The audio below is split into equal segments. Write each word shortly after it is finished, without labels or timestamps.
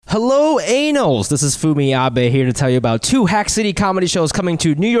Hello, Anals. This is Fumi Abe here to tell you about 2 Hack City comedy shows coming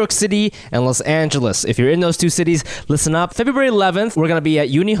to New York City and Los Angeles. If you're in those 2 cities, listen up. February 11th, we're going to be at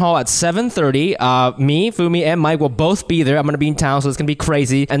Uni Hall at 7:30. Me, Fumi, and Mike will both be there. I'm going to be in town, so it's going to be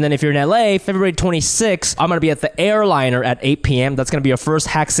crazy. And then if you're in LA, February 26th, I'm going to be at the Airliner at 8 p.m. That's going to be our first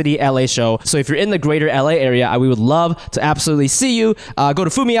Hack City LA show. So if you're in the greater LA area, we would love to absolutely see you. Go to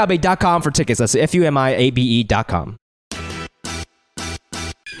fumiabe.com for tickets. That's fumiabe.com.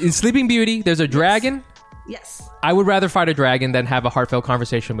 In Sleeping Beauty, there's a dragon. Yes. I would rather fight a dragon than have a heartfelt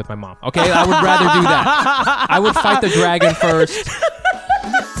conversation with my mom. Okay? I would rather do that. I would fight the dragon first.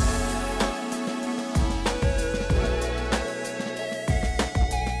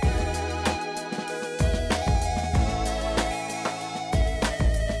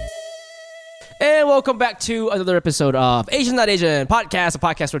 And welcome back to another episode of Asian Not Asian Podcast, a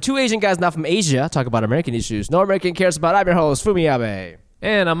podcast where 2 Asian guys not from Asia talk about American issues no American cares about. I'm your host, Fumi Abe.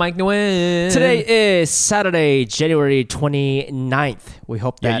 And I'm Mike Nguyen. Today is Saturday, January 29th. We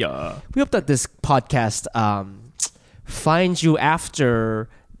hope that this podcast finds you after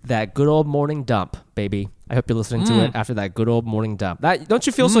that good old morning dump, baby. I hope you're listening to it after that good old morning dump. Don't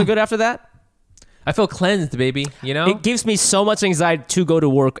you feel so good after that? I feel cleansed, baby. You know? It gives me so much anxiety to go to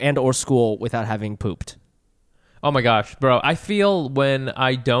work and or school without having pooped. Oh my gosh, bro. I feel when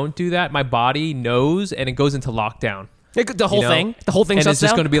I don't do that, my body knows and it goes into lockdown. The whole thing? The whole thing and shuts it's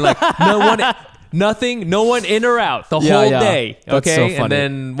just down? going to be like, no one in or out the whole day. Okay? That's so funny. And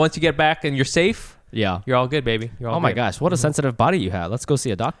then once you get back and you're safe, yeah, you're all good, baby. You're all my good. gosh, what a sensitive body you have. Let's go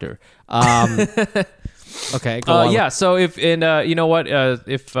see a doctor. Okay, go on. Yeah. So if you know what,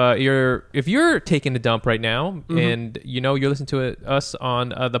 if you're taking a dump right now and you're listening to us on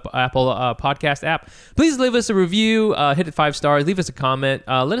the Apple podcast app, please leave us a review, hit it 5 stars, leave us a comment,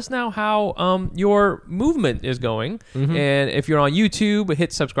 let us know how your movement is going, and if you're on YouTube,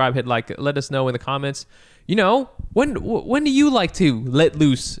 hit subscribe, hit like, let us know in the comments. When do you like to let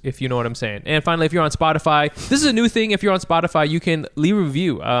loose, if you know what I'm saying? And finally, if you're on Spotify, this is a new thing. If you're on Spotify, you can leave a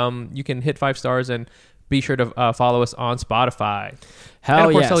review. You can hit 5 stars and be sure to follow us on Spotify. And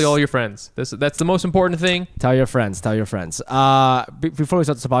of course, tell all your friends. That's the most important thing. Tell your friends. Before we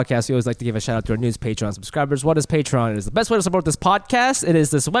start this podcast, we always like to give a shout out to our newest Patreon subscribers. What is Patreon? It is the best way to support this podcast. It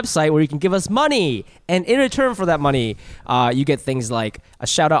is this website where you can give us money. And in return for that money, you get things like a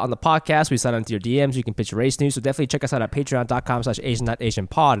shout out on the podcast. We sign into your DMs. You can pitch your race news. So definitely check us out at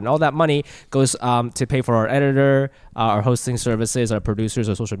patreon.com/AsianNotAsianPod. And all that money goes to pay for our editor, our hosting services, our producers,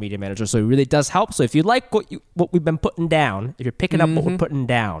 our social media managers. So it really does help. So if you like what we've been putting down, if you're picking up what we're putting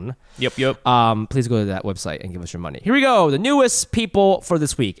down, Yep. please go to that website and give us your money. Here we go. The newest people for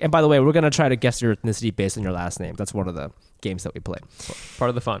this week. And by the way, we're going to try to guess your ethnicity based on your last name. That's one of the games that we play. Part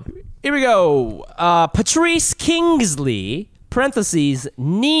of the fun. Here we go. Patrice Kingsley, parentheses,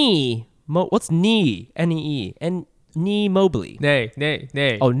 what's Nee? N-E-E. And Nee Mobley. Nay.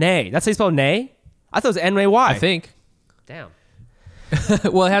 Oh, Nay. That's how you spell Nay? I thought it was N-A-Y. I think. Damn.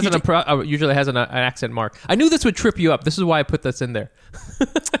 Well, it has usually has an accent mark. I knew this would trip you up. This is why I put this in there.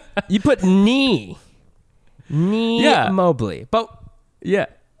 You put Nee Mobley. But yeah.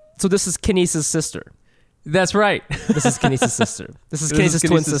 So this is Kinesis' sister. That's right. This is Kinesis' sister. This is Kinesis'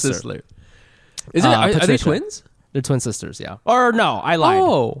 twin sister. Are they twins? They're twin sisters, yeah. Or no, I lied.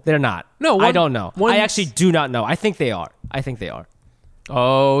 Oh. They're not. No, I don't know. I actually do not know. I think they are.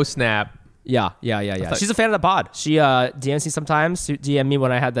 Oh, snap. Yeah. She's a fan of the pod. She DMs me sometimes. She DM'd me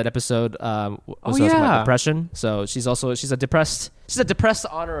when I had that episode was my depression. So she's a depressed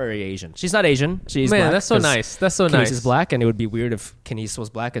honorary Asian. She's not Asian. She's black. That's so nice. That's so nice. Kenise is black, and it would be weird if Kenise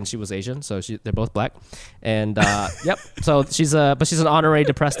was black and she was Asian. So they're both black. And yep. So she's an honorary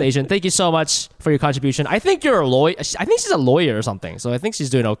depressed Asian. Thank you so much for your contribution. I think you're a lawyer. I think she's a lawyer or something. So I think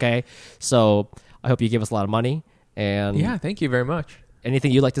she's doing okay. So I hope you give us a lot of money. And yeah, thank you very much.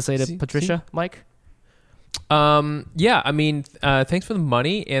 Anything you'd like to say to Patricia, Mike? Yeah, I mean, thanks for the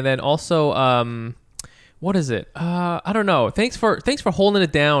money, and then also, what is it? I don't know. Thanks for holding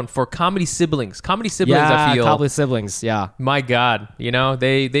it down for comedy siblings. I feel. Yeah, comedy siblings. Yeah. My God,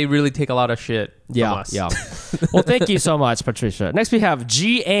 they really take a lot of shit from us. Yeah. Well, thank you so much, Patricia. Next we have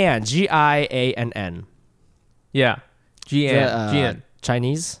Gian, Giann. Yeah, Gian.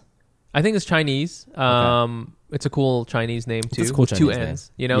 Chinese. I think it's Chinese. Okay. It's a cool Chinese name too. It's a cool Chinese 2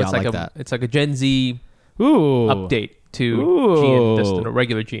 N's. name. It's like a Gen Z update to Gian, just a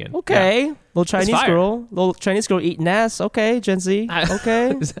regular Gian. Okay, yeah. little Chinese girl eating ass. Okay, Gen Z.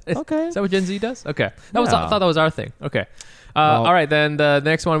 Okay, okay. Is that what Gen Z does? Okay, I thought that was our thing. Okay, all right. Then the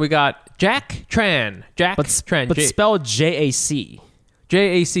next one we got Jack Tran. But spelled Jac.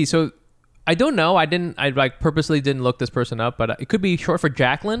 JAC. So I don't know. I like purposely didn't look this person up, but it could be short for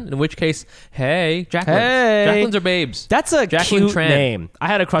Jacqueline. In which case, hey, Jacqueline. Hey. Jacquelines are babes. That's a Jacqueline cute Tran. name. I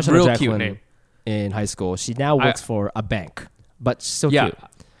had a crush on Real a cute Jacqueline name. in high school. She now works for a bank, but still Yeah, cute.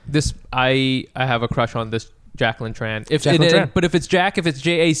 this I have a crush on this Jacqueline Tran. Tran. But if it's Jack, if it's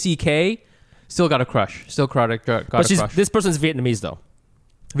Jack, still got a crush. Still got a crush. This person's Vietnamese though.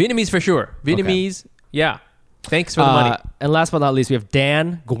 Vietnamese for sure. Vietnamese. Yeah. Thanks for the money. And last but not least, we have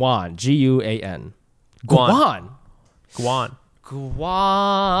Dan Guan. Guan. Guan.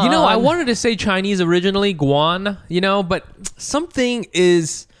 Guan. You know, I wanted to say Chinese originally, Guan. You know, but something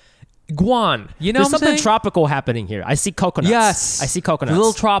is Guan. You know, There's what I'm something saying? tropical happening here. I see coconuts. Yes, I see coconuts. A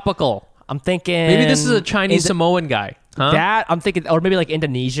little tropical. I'm thinking Maybe this is a Chinese Samoan guy. Huh? That I'm thinking, or maybe like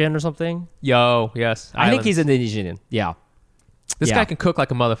Indonesian or something. Yo, yes. I think he's Indonesian. Yeah. This guy can cook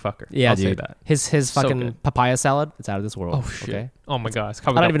like a motherfucker. Yeah, I'll dude. say that. His So fucking good. papaya salad. It's out of this world. Oh shit. Okay? Oh my god. It's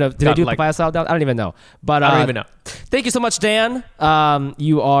I don't even know. Did they do papaya salad down? I don't even know. But I don't even know. Thank you so much, Dan.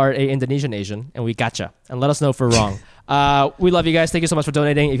 You are a Indonesian Asian, and we gotcha. And let us know if we're wrong. We love you guys. Thank you so much for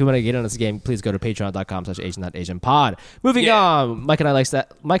donating. If you want to get on this game, please go to patreon.com/Asian.AsianPod. Moving on, Mike and I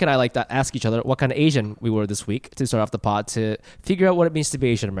like to ask each other what kind of Asian we were this week to start off the pod to figure out what it means to be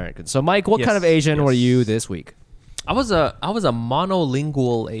Asian American. So, Mike, what kind of Asian were you this week? I was a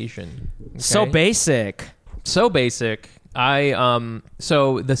monolingual Asian. Okay? So basic. So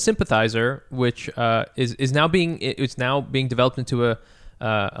the Sympathizer, which is now being developed into a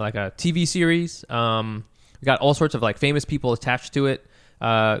TV series. We got all sorts of like famous people attached to it.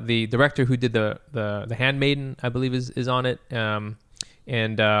 The director who did the Handmaiden, I believe, is on it.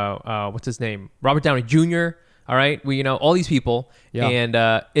 And what's his name? Robert Downey Jr. All right, all these people, and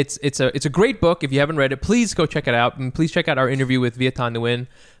it's a great book. If you haven't read it, please go check it out, and please check out our interview with Viet Thanh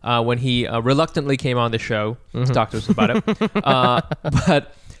Nguyen when he reluctantly came on the show to talk to us about it.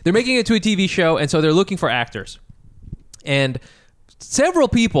 But they're making it to a TV show, and so they're looking for actors. And several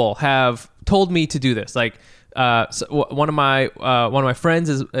people have told me to do this. Like one of my friends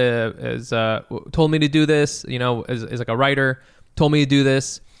is told me to do this. Is like a writer, told me to do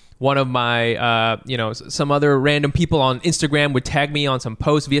this. One of my, some other random people on Instagram would tag me on some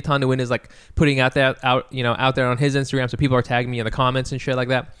posts. Viet Thanh Nguyen is like putting out there on his Instagram, so people are tagging me in the comments and shit like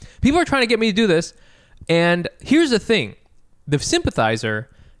that. People are trying to get me to do this, and here's the thing: the Sympathizer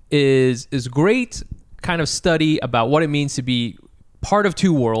is great kind of study about what it means to be part of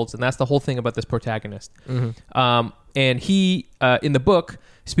two worlds, and that's the whole thing about this protagonist. And he in the book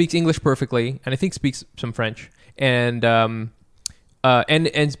speaks English perfectly, and I think speaks some French,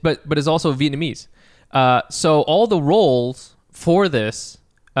 but is also Vietnamese. So all the roles for this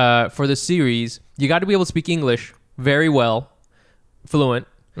series, you got to be able to speak English very well, fluent,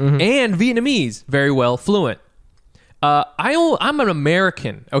 and Vietnamese very well, fluent. I'm an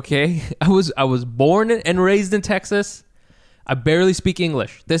American, okay? I was born and raised in Texas. I barely speak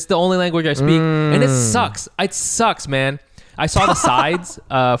English. That's the only language I speak, and it sucks. It sucks, man. I saw the sides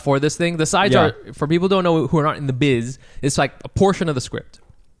for this thing. The sides are, for people who don't know, who are not in the biz, it's like a portion of the script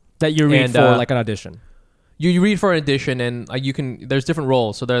that you read for like an audition. You read for an audition, and there's different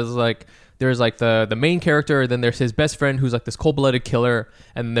roles. So there's the main character, then there's his best friend who's like this cold-blooded killer,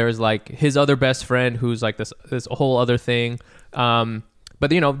 and there's like his other best friend who's like this whole other thing. But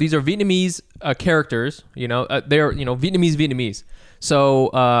these are Vietnamese characters. They're Vietnamese. So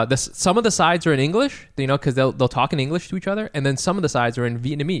some of the sides are in English, because they'll talk in English to each other, and then some of the sides are in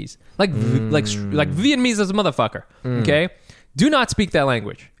Vietnamese, like Vietnamese as a motherfucker. Okay, do not speak that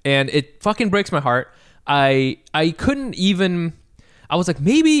language, and it fucking breaks my heart. I couldn't even. I was like,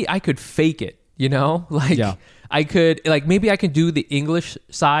 maybe I could fake it, I could maybe I could do the English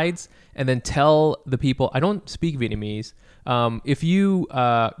sides and then tell the people I don't speak Vietnamese. If you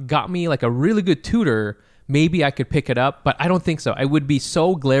got me like a really good tutor, maybe I could pick it up, but I don't think so. It would be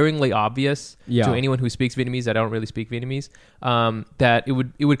so glaringly obvious to anyone who speaks Vietnamese that I don't really speak Vietnamese, that it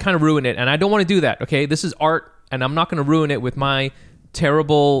would kind of ruin it, and I don't want to do that. Okay, this is art, and I'm not going to ruin it with my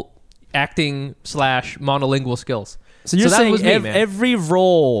terrible acting / monolingual skills. So you're saying every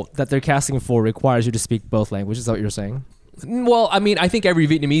role that they're casting for requires you to speak both languages? Is that what you're saying? Well, I mean, I think every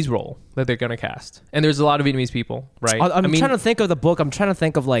Vietnamese role that they're going to cast. And there's a lot of Vietnamese people, right? I'm trying to think of the book. I'm trying to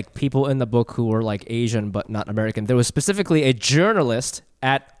think of like people in the book who were like Asian but not American. There was specifically a journalist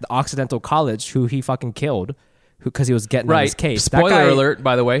at the Occidental College who he fucking killed because he was getting on his case. Spoiler alert,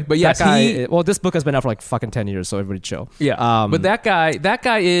 by the way. But yes, this book has been out for like fucking 10 years, so everybody chill. Yeah. But that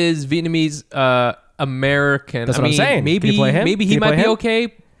guy is Vietnamese American. That's what I'm saying. Maybe Can you play him? Maybe he Can you might play be him?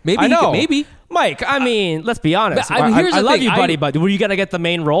 okay. Maybe I know. Maybe. Mike, I mean, let's be honest. But, I mean, here's I the love thing. you, buddy, but were you gonna get the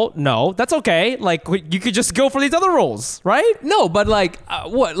main role? No, that's okay. Like, you could just go for these other roles, right? No, but like,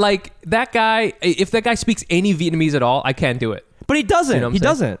 what? Like that guy. If that guy speaks any Vietnamese at all, I can't do it. But he doesn't. You know what I'm he saying?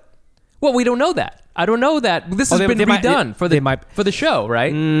 doesn't. Well, we don't know that. I don't know that. This has been redone for the show,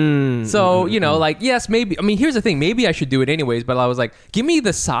 right? So, like, yes, maybe. I mean, here's the thing. Maybe I should do it anyways, but I was like, give me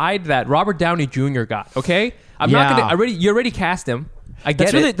the side that Robert Downey Jr. got, okay? I'm not going to... You already cast him. I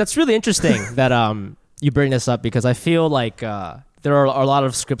get it. That's really interesting that you bring this up, because I feel like there are a lot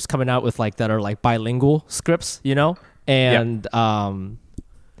of scripts coming out with like that are like bilingual scripts, and...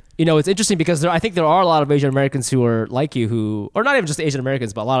 it's interesting because I think there are a lot of Asian Americans who are like you, or not even just Asian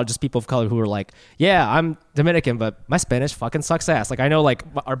Americans, but a lot of just people of color who are like, yeah, I'm Dominican, but my Spanish fucking sucks ass. Like, I know, like,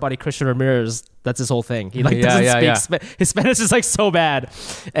 our buddy Christian Ramirez, that's his whole thing. He like doesn't speak his Spanish is like so bad,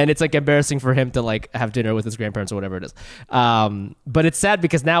 and it's like embarrassing for him to like have dinner with his grandparents or whatever it is. But it's sad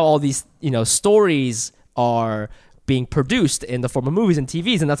because now all these stories are being produced in the form of movies and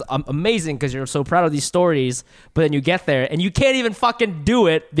TVs, and that's amazing because you're so proud of these stories, but then you get there and you can't even fucking do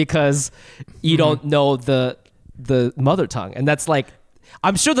it because you don't know the mother tongue. And that's like,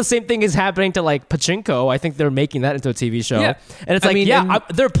 I'm sure the same thing is happening to like Pachinko. I think they're making that into a TV show. Yeah. And it's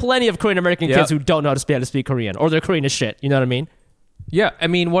there are plenty of Korean American kids who don't know how to speak Korean, or they're Korean as shit. You know what I mean? Yeah. I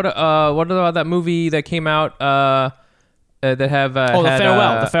mean, what about that movie that came out that have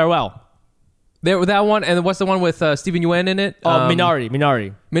The Farewell. There, that one, and what's the one with Steven Yeun in it?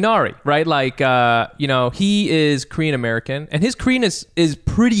 Minari, right? Like, he is Korean American, and his Korean is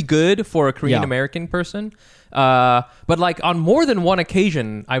pretty good for a Korean American person. But like on more than one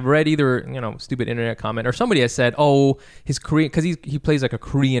occasion, I've read either stupid internet comment or somebody has said, "Oh, his Korean," because he plays like a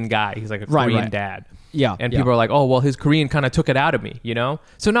Korean guy. He's like a Korean dad. Yeah, and people are like, "Oh, well, his Korean kind of took it out of me,"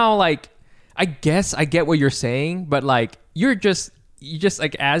 So now, like, I guess I get what you're saying, but like, you just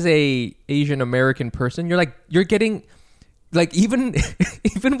like, as a Asian American person, you're getting like, even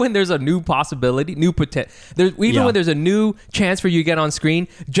when there's a new possibility, when there's a new chance for you to get on screen,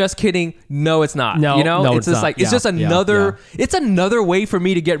 just kidding, no, it's not. No, it's just like, it's just another it's another way for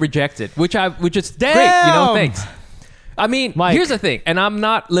me to get rejected, which is Damn! Great, thanks. I mean, Mike. Here's the thing, and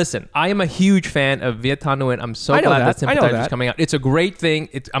I am a huge fan of Viet Thanh Nguyen. I'm so glad that Sympathizer is coming out. It's a great thing.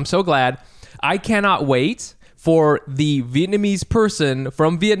 I'm so glad. I cannot wait for the Vietnamese person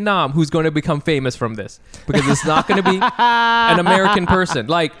from Vietnam who's going to become famous from this, because it's not going to be an American person.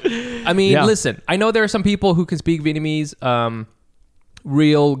 Like, I mean, listen, I know there are some people who can speak Vietnamese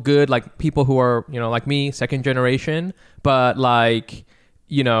real good, like people who are, like me, second generation, but like,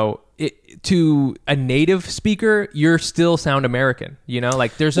 to a native speaker, you're still sound American,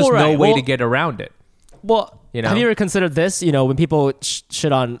 like there's just no way to get around it. Well, have you ever considered this, when people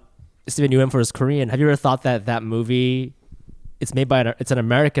shit on Steven Yeun for his Korean, have you ever thought that movie, it's made by it's an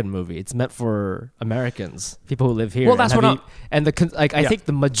American movie, it's meant for Americans, people who live here? Well, that's I think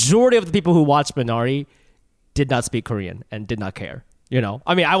the majority of the people who watched Minari did not speak Korean and did not care.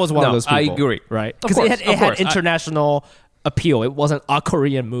 I mean, I was one of those people. I agree, right? Because it had international appeal. It wasn't a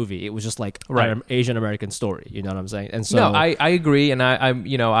Korean movie. It was just like an Asian American story. You know what I'm saying? And so, no, I agree, and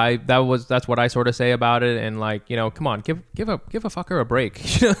that's what I sort of say about it. And like, come on, give a fucker a break.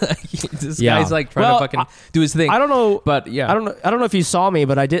 This guy's like trying to fucking do his thing. I don't know, but I don't know if you saw me,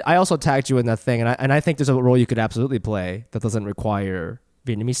 but I also tagged you in that thing, and I think there's a role you could absolutely play that doesn't require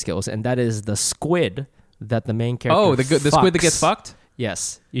Vietnamese skills, and that is the squid that the main character. Oh, the squid that gets fucked.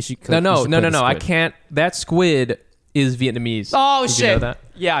 Yes, you should. No. I can't. That squid is Vietnamese. Oh, did shit. You know that?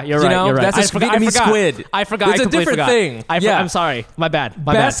 Yeah, you're right. You're right. That's a Vietnamese squid. I forgot. It's a different thing. I'm sorry. My bad.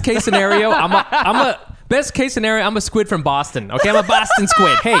 Best case scenario, I'm a squid from Boston. Okay, I'm a Boston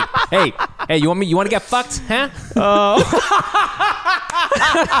squid. Hey, you want to get fucked, huh?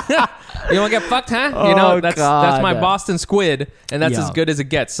 You want to get fucked, huh? That's my Boston squid, and that's as good as it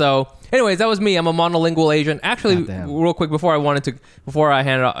gets. So, anyways, that was me. I'm a monolingual Asian. Actually, real quick before I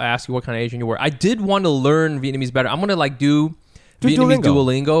ask you what kind of Asian you were, I did want to learn Vietnamese better. I'm gonna like do Vietnamese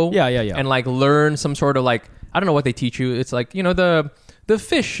Duolingo. Yeah. And like learn some sort of like, I don't know what they teach you. It's like, the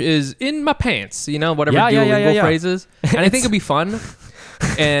fish is in my pants. Whatever Duolingo phrases. And I think it'd be fun.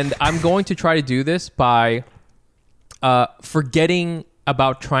 And I'm going to try to do this by forgetting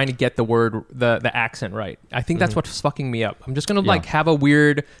about trying to get the word, the accent right. I think that's what's fucking me up. I'm just gonna like have a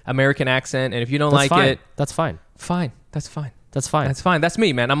weird American accent, and if you don't it, that's fine. Fine. That's fine. That's fine. That's fine. That's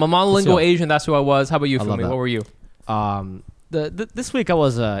me, man. I'm a monolingual Asian. That's who I was. How about you, Fumi? What were you? This week I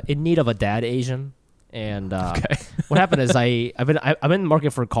was in need of a dad Asian, and what happened is I've been in the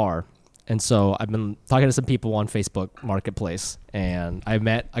market for a car, and so I've been talking to some people on Facebook Marketplace, and I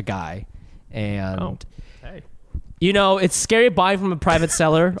met a guy, and You know, it's scary buying from a private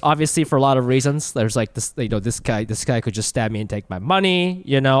seller, obviously for a lot of reasons. There's like this, you know, this guy could just stab me and take my money.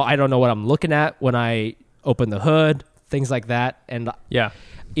 You know, I don't know what I'm looking at when I open the hood, things like that. And Yeah.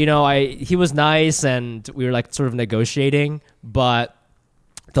 you know, he was nice and we were like sort of negotiating, but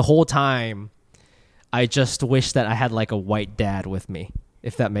the whole time I just wish that I had like a white dad with me,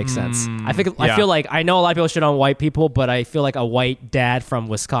 if that makes sense. I feel like I know a lot of people shit on white people, but I feel like a white dad from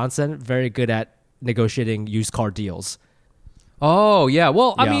Wisconsin, very good at negotiating used car deals. Oh, yeah.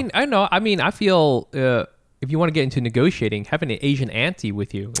 Well, I Yeah. mean, I know. I mean, I feel if you want to get into negotiating, having an Asian auntie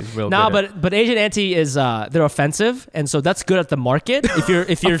with you is real good. But Asian auntie is they're offensive, and so that's good at the market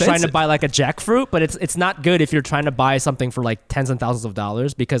if you're trying to buy like a jackfruit, but it's not good if you're trying to buy something for like tens and thousands of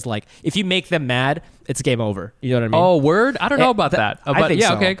dollars, because like if you make them mad, it's game over. You know what I mean? Oh, word? I don't know about that. I But think yeah,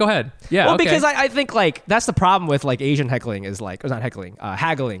 so. okay, go ahead. Yeah, Well, okay. because I think like that's the problem with like Asian heckling is like, or not heckling,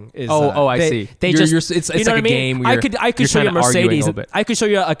 haggling is. I see. They You're- just you're- it's you know like what a I mean? game where I you're- could you're show you a trying to argue a Mercedes. little bit. I could show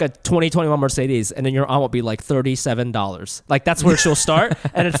you like a 2021 Mercedes, and then your aunt will be like $37. Like that's where she'll start,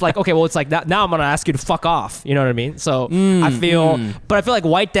 and it's like, okay, well, it's like now I'm gonna ask you to fuck off. You know what I mean? So I feel like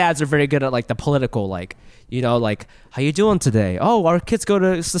white dads are very good at like the political, like, you know, like, how you doing today? Oh, our kids go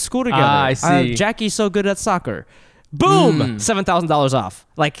to school together. I see. Jackie's so good at soccer. Boom, $7,000 off.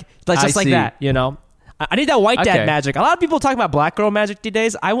 Like just like see. that. You know, I need that white dad Okay. magic. A lot of people talk about black girl magic these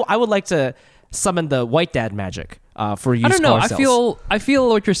days. I would like to summon the white dad magic for used I don't know. car sales. I feel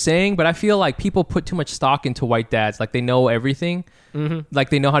what you're saying, but I feel like people put too much stock into white dads. Like they know everything. Like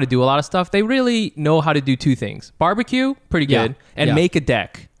they know how to do a lot of stuff. They really know how to do two things: barbecue, pretty Yeah. good, and Yeah. make a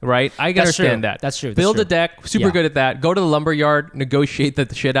deck. Right? I can That's true. understand that. That's true. That's Build true. a deck. Super Yeah. good at that. Go to the lumber yard. Negotiate the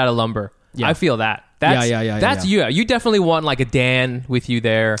shit out of lumber. Yeah. I feel that. That's, That's you. You definitely want like a Dan with you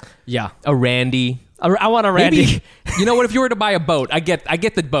there. Yeah, A Randy. I want a Randy. Maybe, you know what? If you were to buy a boat, I get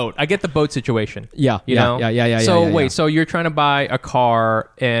the boat. I get the boat situation. Yeah, you yeah, know. yeah. So yeah. wait, so you're trying to buy a car,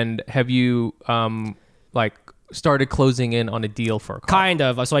 and have you like started closing in on a deal for a car? Kind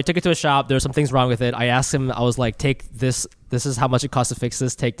of. So I took it to a shop. There were some things wrong with it. I asked him. I was like, "Take this. This is how much it costs to fix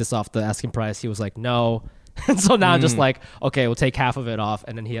this. Take this off the asking price." He was like, "No." And so now I'm just like, okay, we'll take half of it off,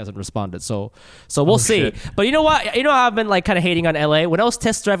 and then he hasn't responded. So we'll see. shit. But you know what? You know how I've been like kind of hating on LA. When I was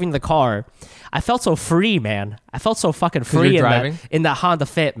test driving the car, I felt so free, man. I felt so fucking free you're driving? in that Honda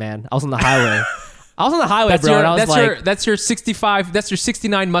Fit, man. I was on the highway. Bro. And I was that's your 65. That's your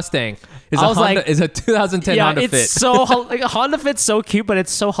 69 Mustang. Is I a was Honda, like- is a 2010 yeah, Honda it's Fit. so like a Honda Fit's so cute, but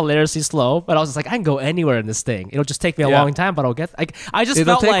it's so hilariously slow. But I was just like, I can go anywhere in this thing. It'll just take me a Yeah. long time, but I'll get. Like, I just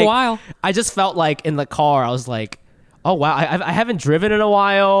It'll felt take like a while. I just felt like in the car, I was like, oh wow, I haven't driven in a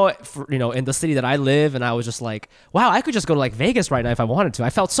while, in the city that I live, and I was just like, wow, I could just go to like Vegas right now if I wanted to.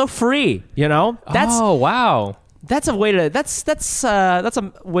 I felt so free, you know. Oh wow. That's a way to that's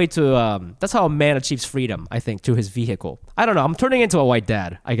how a man achieves freedom, I think, to his vehicle. I don't know. I'm turning into a white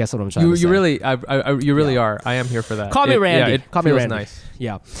dad. I guess what I'm trying to say. You really are. I am here for that. Call me Randy. It Call me feels Randy. nice.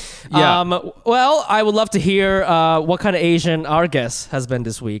 Yeah. Yeah. Well, I would love to hear what kind of Asian our guest has been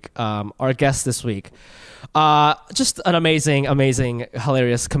this week. Our guest this week. Just an amazing,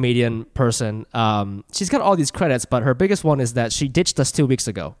 hilarious comedian person. She's got all these credits, but her biggest one is that she ditched us 2 weeks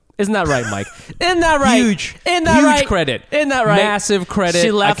ago. Isn't that right, Mike? Isn't that right? Huge credit. Isn't that right? Massive credit. She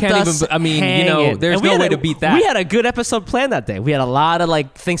left I can't us even. I mean, hanging. there's And we no had way a- to beat that. We had a good episode planned that day. We had a lot of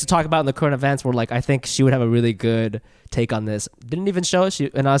like things to talk about in the current events. Where like I think she would have a really good take on this. Didn't even show it.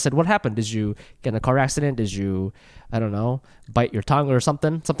 And I said, "What happened? Did you get in a car accident? Did you, I don't know, bite your tongue or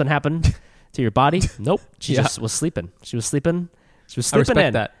something? Something happened to your body?" Nope. She just was sleeping. She was sleeping. She was I sleeping respect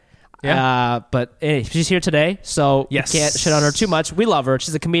in. that. Yeah. But she's here today, so Yes. we can't shit on her too much. We love her.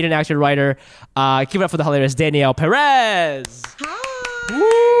 She's a comedian, actor, writer. Give it up for the hilarious Danielle Perez.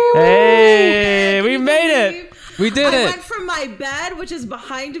 Hi. Hey, Can we you made it. believe We did I it. went from my bed, which is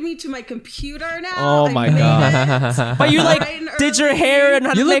behind me, to my computer now. Oh I my made God. it. But you like Bright and did your early. hair and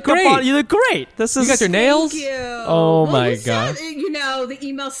had You look makeup great. on. You look great. This is You got your nails. Thank you. Oh Well, my you God. said, the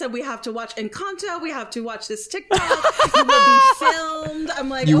email said we have to watch Encanto. We have to watch this TikTok. You will be filmed. I'm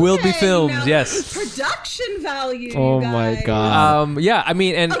like, You will be okay, filmed, yes. Production value. Oh you my guys. God. Yeah, I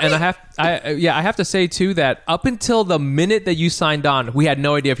mean, and Okay. I have to say too that up until the minute that you signed on, we had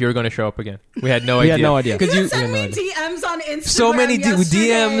no idea if you were going to show up again. We had no idea. had no idea. because You you sent no me idea. DMs on Instagram. so many yesterday.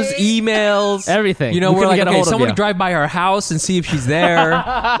 DMs, emails, Everything. You know, We we're couldn't like, get a okay, hold of someone you. drive by our house and see if she's there.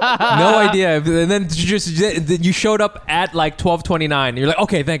 No idea. And then you showed up at like 12:29. You're like,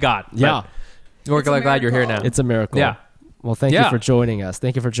 okay, thank God. Yeah. We're It's a glad you're here now. miracle. It's a miracle. Yeah. Well, thank you Yeah. for joining us.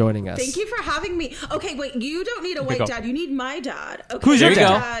 Thank you for joining us. Thank you for having me. Okay, wait. You don't need a white go. dad. You need my dad. Okay, Who's your my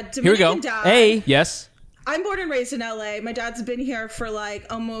dad? Here we go. Dominican dad. Hey. Yes. I'm born and raised in LA. My dad's been here for like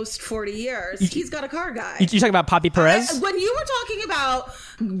almost 40 years. He's got a car guy. You talking about Papi Perez? When you were talking about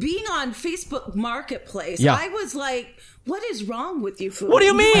being on Facebook Marketplace, Yeah. I was like, what is wrong with you, Fu? What do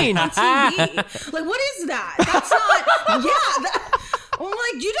you mean? On TV. Like, what is that? That's not, I'm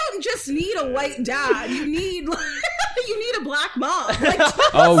like, you don't just need a white dad. You need a black mom. Like,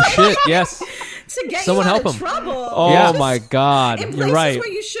 Oh shit! Yes. to get Someone you out help of him. trouble. Oh Yeah. my God. In You're places right. where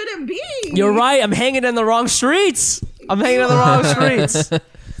you shouldn't be. You're right. I'm hanging in the wrong streets. I'm hanging in the wrong streets.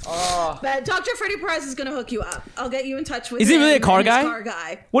 But Dr. Freddie Perez is going to hook you up. I'll get you in touch with Is him. he really a car and his guy? Car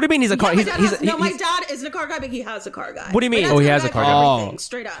guy. What do you mean he's a car? Yeah, He's my dad isn't a car guy, but he has a car guy. What do you mean? My dad's Oh, he got has a car guy. Oh. everything,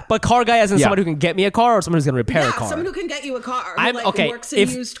 straight up. But car guy as in Yeah. somebody who can get me a car or someone who's going to repair a Yeah, car? someone who can get you a car. Who, I'm like, okay. works in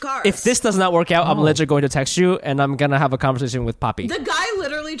used cars. If this does not work out, I'm legit going to text you and I'm going to have a conversation with Papi. The guy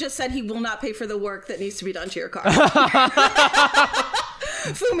literally just said he will not pay for the work that needs to be done to your car.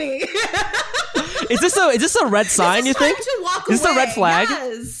 Fumi. Is this a red sign, you think? To walk Is this a away. red flag?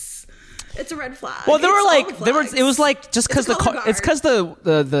 Yes. It's a red flag. Well, there It's were all like the there was flags. it was like just because It's the color car it's guard.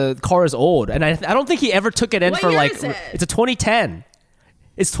 because the car is old and I don't think he ever took it in What for year like is it? it's a 2010.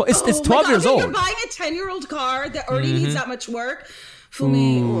 It's Oh 12 my God, years okay, old. You're buying a 10-year-old car that already needs that much work.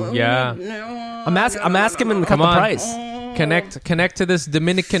 Fumi. yeah. No. I'm asking him to cut Come the on. price. Connect to this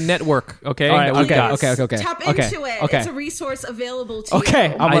Dominican network. Okay. All right, that we've okay, got. okay. Tap okay, into it. okay. It's a resource available to Okay,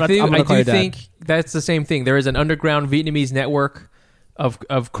 you. I'm gonna I call do your dad. think that's the same thing. There is an underground Vietnamese network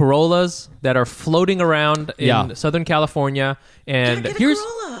of Corollas that are floating around in Yeah. Southern California. And Get a here's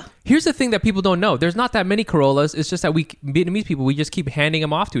Corolla. here's the thing that people don't know. There's not that many Corollas. It's just that we Vietnamese people, we just keep handing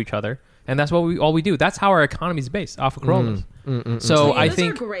them off to each other, and that's what all we do. That's how our economy is based, off of Corollas. So Yeah, I those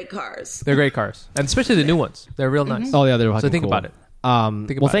think are great cars. they're great cars, and especially the new ones. They're real nice. Oh yeah, they're So think about it. Think well,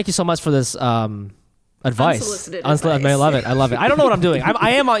 about thank you so much for this advice. Unsolicited I advice. love it. I love it. I don't know what I'm doing.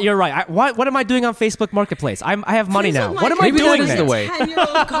 I am on. You're right. What am I doing on Facebook Marketplace? I have money Please now. don't What like am I Maybe that doing is there? the way.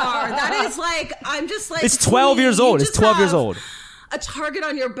 10-year-old car. That is like, I'm just like. It's 12 years you old. It's just 12 years have old. A target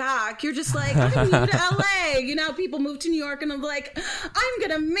on your back. You're just like, I'm new to LA. You know, people move to New York and I'm like, I'm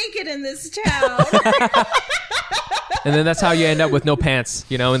going to make it in this town. And then that's how you end up with no pants,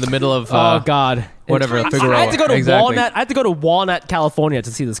 in the middle of Oh God. whatever. I Figueroa. I had to go to Exactly. Walnut. I had to go to Walnut, California,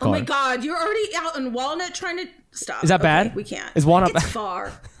 to see this car. Oh my God, you're already out in Walnut trying to stop. Is that Okay, bad? We can't. Is Walnut It's bad?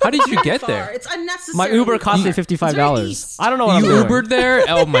 far. How did you Very get far. there? It's unnecessary. My Uber cost me It's very $55. east. I don't know what You I'm doing. Ubered there?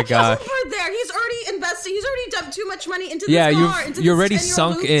 Oh my god. Ubered there. He's already invested. He's already dumped too much money into Yeah, this you've- car. Into you're this already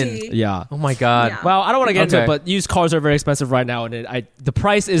 10-year-old sunk in. hoopty. Yeah. Oh my god. Yeah. Well, I don't want to get into Okay. it, but used cars are very expensive right now, and the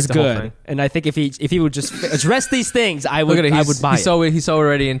price is the whole good. thing. And I think if he would just address these things, I Look would at it. I would buy it. He's so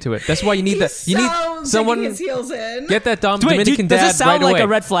already into it. That's why you need He's You need so someone digging his heels in. get that Wait, Dominican does dad this sound right like away. a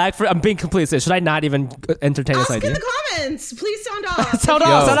red flag? I'm being completely serious. Should I not even entertain this Ask idea? in the comments. Please sound off. Sound Yo.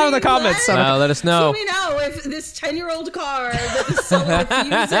 off. Sound out in the comments. Let- Sound off. Let us know. Let me know if this 10-year-old car that the seller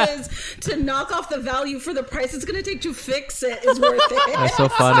refuses to knock off the value for the price it's going to take to fix it is worth it. That's so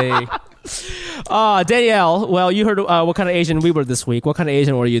funny. Danielle, well, you heard what kind of Asian we were this week. What kind of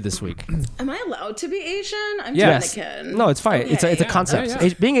Asian were you this week? Am I allowed to be Asian? I'm Yes. Dominican. No, it's fine. It's a Okay. concept. Yeah,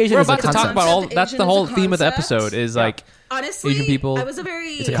 yeah. Being Asian We're is a about to concept. talk about all. Concept. That's Asian the is whole a theme of the concept. episode. Is like Honestly, Asian people. I was a very.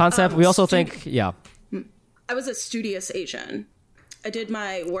 It's a concept. We also think, yeah. I was a studious Asian. I did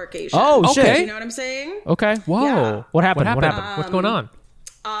my work Asian. Oh, Okay. shit. You know what I'm saying? Okay. whoa. Yeah. What happened? What What happened? happened? What's going on?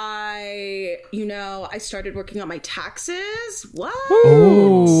 I started working on my taxes. What?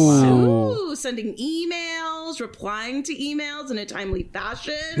 Ooh. Ooh, sending emails, replying to emails in a timely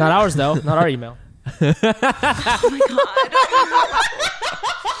fashion. Not ours, though. Not our email. Oh my God.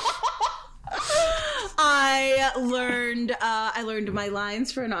 I learned my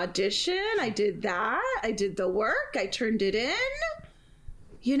lines for an audition. I did that. I did the work. I turned it in.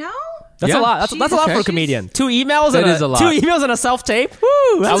 You know? That's Yeah. a lot. That's a lot Okay. for a comedian. 2 emails. That and is a lot. 2 emails and a self tape.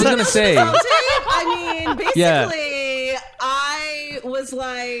 Woo! I was gonna say. I mean, basically, Yeah. I was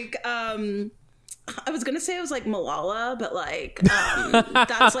like, I was gonna say I was like Malala, but like,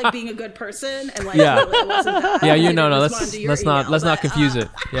 that's like being a good person, and like, Yeah. really, I wasn't that. Yeah, I didn't no. respond to your Let's email, not but, confuse it.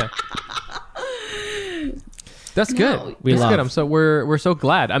 Yeah. That's good. No. We That's love. good. We're so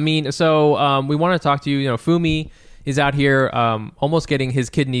glad. I mean, so we want to talk to you. Fumi is out here almost getting his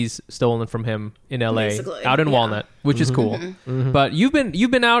kidneys stolen from him in LA, Basically, out in yeah. Walnut, which is cool. But you've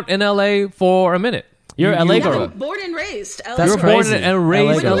been out in LA for a minute. You're a LA Yeah, girl. I'm born and raised. LA That's You're girl. born crazy. and raised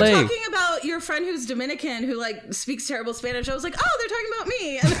LA in When you LA. were talking about your friend who's Dominican who like speaks terrible Spanish, I was like, oh, they're talking about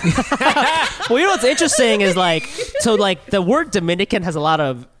me. And Well, you know what's interesting is like, so like the word Dominican has a lot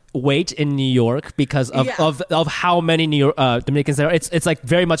of weight in New York because of Yeah. of how many New York Dominicans there are. It's like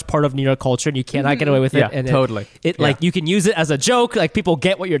very much part of New York culture, and you cannot get away with it. Yeah, And totally. It Yeah. like you can use it as a joke. Like people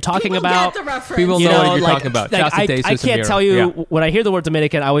get what you're talking People about. get the reference. People You know what you're like- talking about. like, Shouts to Dave I can't Susamiro. tell you Yeah. when I hear the word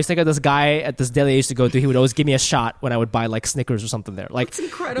Dominican, I always think of this guy at this deli I used to go to. He would always give me a shot when I would buy like Snickers or something there. Like That's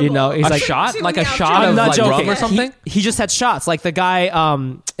incredible. You know, he's A like shot? Two Like a in the shot afternoon. of I'm not like joking. rum or something? He just had shots, like the guy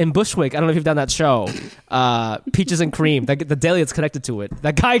in Bushwick. I don't know if you've done that show, Peaches and Cream. The deli that's connected to it.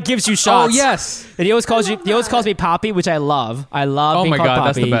 That guy gives you Oh shots. yes. And he always calls you. love He always that. calls me Poppy, which I love. I love. Oh being my called god,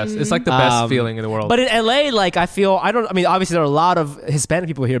 that's Poppy. the best. It's like the best Um, feeling in the world. But in LA, like I feel, I mean, obviously there are a lot of Hispanic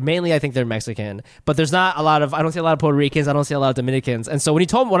people here. Mainly, I think they're Mexican. But there's not a lot of. I don't see a lot of Puerto Ricans. I don't see a lot of Dominicans. And so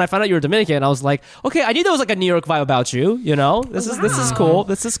when I found out you were Dominican, I was like, okay, I knew there was like a New York vibe about you. You know, this is Wow. cool.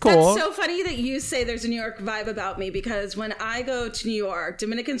 This is cool. That's so funny that you say there's a New York vibe about me because when I go to New York,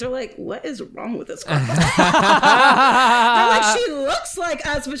 Dominicans are like, what is wrong with this girl? They're like, she looks like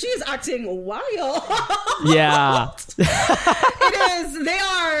us, but she is acting wild. Yeah. It is. They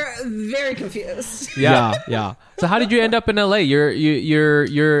are very confused. Yeah. So how did you end up in LA?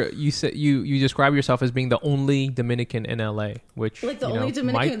 You said you describe yourself as being the only Dominican in LA, which Like the you know, only might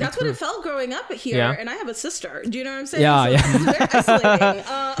Dominican. be That's what true. it felt growing up here. Yeah. And I have a sister. Do you know what I'm saying? Yeah, So yeah. It's very isolating.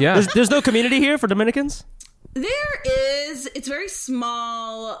 Yeah. There's no community here for Dominicans. There is. It's very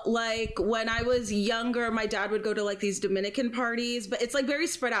small. Like when I was younger, my dad would go to like these Dominican parties, but it's like very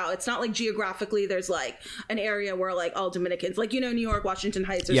spread out. It's not like geographically there's like an area where like all Dominicans, like, you know, New York, Washington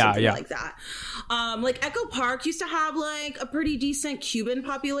Heights or something like that. Like Echo Park used to have like a pretty decent Cuban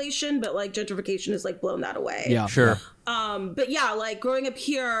population, but like gentrification has like blown that away. Yeah. Sure. But yeah, like growing up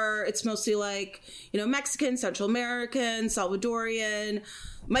here, it's mostly like, you know, Mexican, Central American, Salvadorian.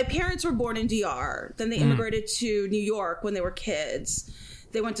 My parents were born in DR. Then they immigrated to New York when they were kids.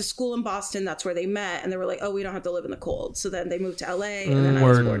 They went to school in Boston. That's where they met. And they were like, oh, we don't have to live in the cold. So then they moved to LA. And then I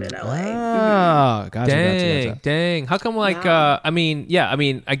was born in LA. Oh, gotcha. Dang. How come like Yeah. I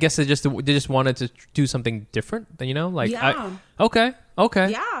mean, I guess they just wanted to do something different, you know? Like Yeah. Okay.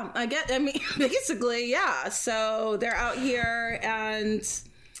 Yeah, I mean, basically, yeah. So they're out here and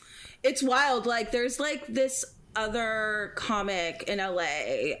it's wild. Like there's like this other comic in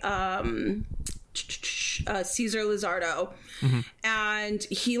LA, Cesar Lizardo, and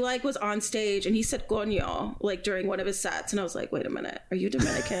he like was on stage and he said coño like during one of his sets, and I was like, wait a minute, are you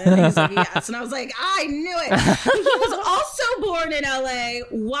Dominican? And he's like, yes. And I was like, I knew it. He was also born in LA,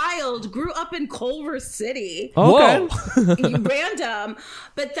 wild, grew up in Culver City. Whoa. Random.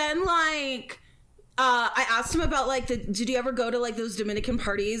 But then like I asked him about like did you ever go to like those Dominican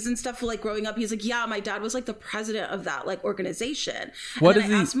parties and stuff like growing up? He's like, yeah, my dad was like the president of that like organization. What and is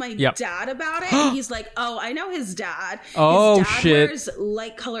then I he- asked my Yep. dad about it, and he's like, oh, I know his dad. Oh, his dad shit. wears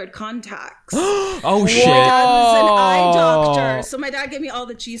light colored contacts. Oh My shit. dad was an eye doctor, so my dad gave me all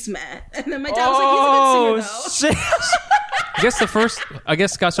the chisme, and then my dad was like, he's a good singer though. I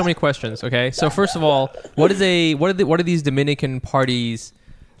guess got so many questions. Okay, so first of all, what are these Dominican parties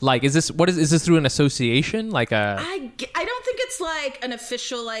like? Is this through an association? Like I don't think it's like an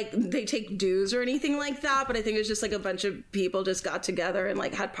official, like they take dues or anything like that, but I think it's just like a bunch of people just got together and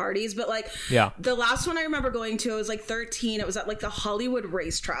like had parties. But like, Yeah. the last one I remember going to, I was like 13. It was at like the Hollywood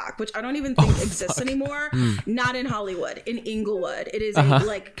racetrack, which I don't even think exists anymore. Not in Hollywood, in Inglewood. It is a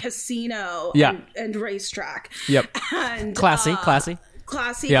like casino Yeah. and racetrack. Yep. And Classy.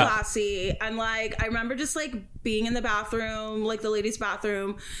 Yeah. classy. And like I remember just like being in the bathroom, like the ladies'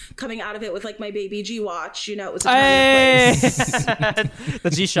 bathroom, coming out of it with like my baby G watch, you know, it was a tiny place. The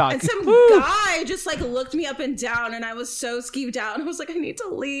G-Shock. And some guy just like looked me up and down, and I was so skeeved out, and I was like, I need to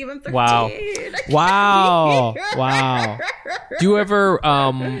leave. I'm 13. Wow. I can't Wow. be here. Wow. Do you ever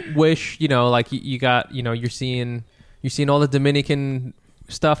wish, you know, like you got, you know, you're seeing all the Dominican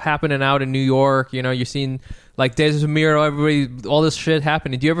stuff happening out in New York, you know, you're seeing like Desert Miro, everybody, all this shit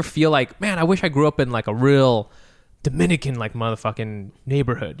happening. Do you ever feel like, man, I wish I grew up in like a real Dominican like motherfucking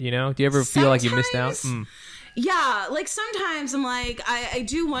neighborhood, you know? Do you ever feel like you missed out? Sometimes- Yeah, like sometimes I'm like, I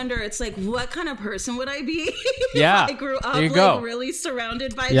do wonder, it's like, what kind of person would I be Yeah. if I grew up There you like go. really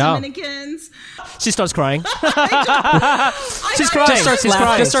surrounded by Yeah. Dominicans? She starts crying. She's crying.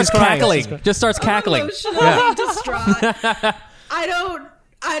 Just starts cackling. Just starts cackling. Emotionally distraught.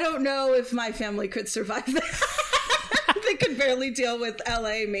 I don't know if my family could survive that. They could barely deal with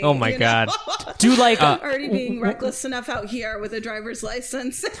LA me. Oh my you know? God. Do like Already being reckless enough out here with a driver's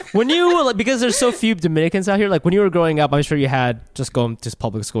license. when you like, because there's so few Dominicans out here. Like when you were growing up, I'm sure you had just going to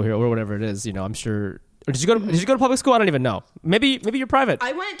public school here or whatever it is. You know, I'm sure Or did you go to public school? I don't even know. Maybe you're private.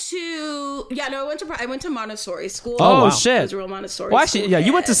 I went to Montessori school. Oh, wow. shit. It was a real Montessori. Well, actually, school yeah, you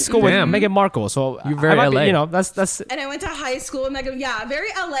kid. went to school with Damn. Meghan Markle, so You're very I might be, LA. you know, that's. And I went to high school and very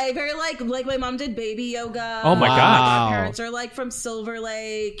LA, very like my mom did baby yoga. Oh my Wow. God. My parents are like from Silver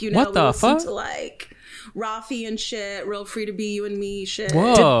Lake. You know, What the we listen fuck? to like Rafi and shit, real free to be you and me shit.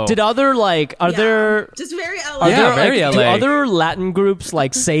 Whoa. Did other like are Yeah. there Just very LA. are Yeah, there very like, do LA. other Latin groups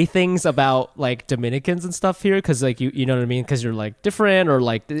like say things about like Dominicans and stuff here? Because like you know what I mean? Because you're like different or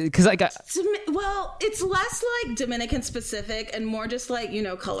like because like Well, it's less like Dominican specific and more just like,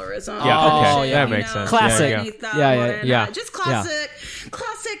 colorism. Yeah, okay. Shit, That makes sense. Classic. underneath that, Yeah, more than yeah. that. Just classic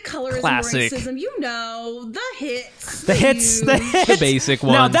colorism, Classic. racism. The hits. the hits. The basic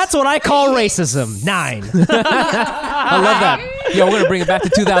ones. Now that's what I call racism. 9. I love that. Yo, we're gonna bring it back to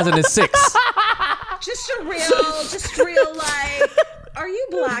 2006. Just real like, are you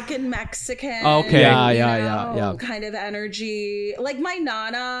black and Mexican? Okay. Yeah, You yeah, know, yeah. kind of energy. Like my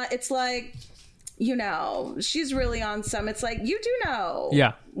Nana, it's like, she's really on some. It's like, you do know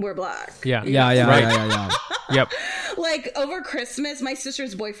Yeah. we're black. Yeah. Yeah. Right. Yep. Like over Christmas, my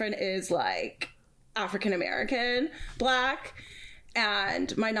sister's boyfriend is like African American, black.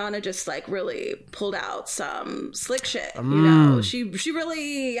 And my Nana just like really pulled out some slick shit. She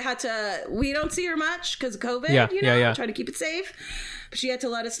really had to. We don't see her much because of COVID. Yeah. Trying to keep it safe. But she had to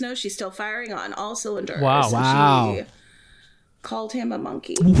let us know she's still firing on all cylinders. Wow. And Wow. She called him a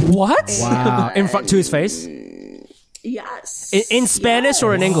monkey. What? Wow. In front to his face? Yes. In Spanish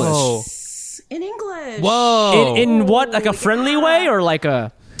or in English? Whoa. In English. Whoa. In what? Like a friendly way or like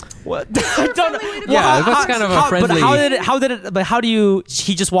a what? I don't know. Yeah, that's kind of a friendly. But how do you?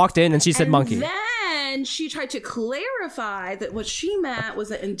 He just walked in and she said monkey. Then she tried to clarify that what she meant was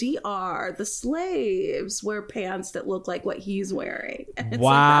that in DR, the slaves wear pants that look like what he's wearing. And it's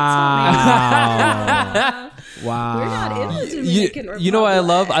Wow. like, that's Wow. we're not in the Dominican Republic. You know what I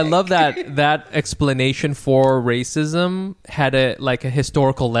love? I love that explanation for racism had a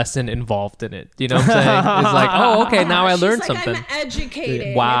historical lesson involved in it. You know what I'm saying? It's like, oh, okay, now I She's learned like, something. I'm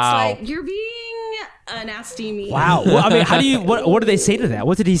educating. Wow. It's like, you're being a nasty me. Wow. Well, I mean, how do you? What do they say to that?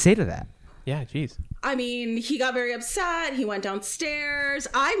 What did he say to that? Yeah, jeez. I mean, he got very upset. He went downstairs.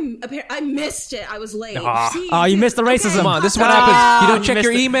 I missed it. I was late. See, Oh, you missed the racism. Come on, this is what happens. You don't check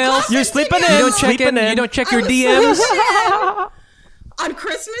your emails. You're sleeping in. You don't check sleeping in. You don't check your DMs. On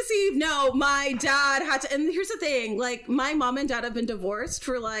Christmas Eve, no, my dad had to, and here's the thing, like, my mom and dad have been divorced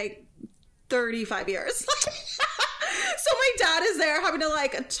for, like, 35 years. So my dad is there having to,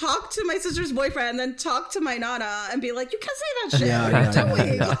 like, talk to my sister's boyfriend, then talk to my Nana, and be like, you can't say that shit.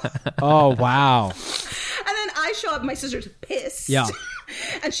 Yeah. Oh, wow. And then I show up, my sister's pissed. Yeah.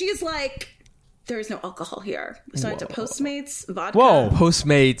 And she is like, there is no alcohol here. So I had to Postmates vodka. Whoa.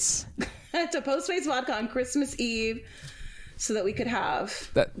 Postmates. I had to Postmates vodka on Christmas Eve so that we could have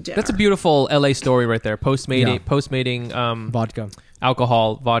dinner. That's a beautiful LA story right there. Yeah. Postmating Vodka.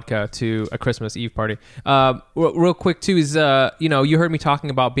 alcohol, vodka to a Christmas Eve party. Real quick too is you heard me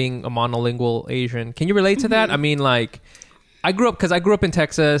talking about being a monolingual Asian. Can you relate to that? I mean, like, I grew up in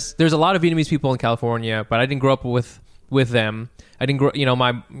Texas. There's a lot of Vietnamese people in California, but I didn't grow up with them. I didn't grow, it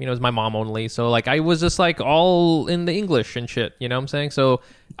was my mom only. So like I was just like all in the English and shit, you know what I'm saying? So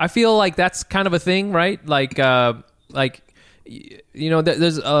I feel like that's kind of a thing, right? Like there's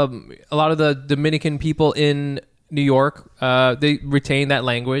a lot of the Dominican people in New York, they retain that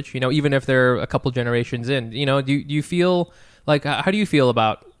language, even if they're a couple generations in. Do you feel like, how do you feel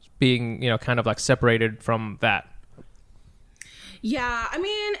about being, kind of like separated from that? Yeah, I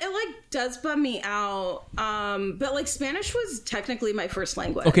mean, it like does bum me out. But like Spanish was technically my first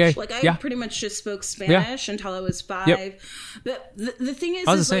language. Okay. Like I Yeah. pretty much just spoke Spanish until I was 5. Yep. But the thing is,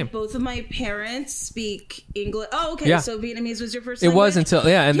 I was is the same. like both of my parents speak English. Oh, okay. Yeah. So Vietnamese was your first It language? was until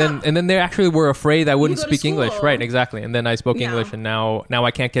then they actually were afraid I wouldn't You go to speak English, school. right? Exactly. And then I spoke Yeah. English, and now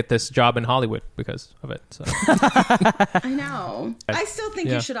I can't get this job in Hollywood because of it. So I know. I still think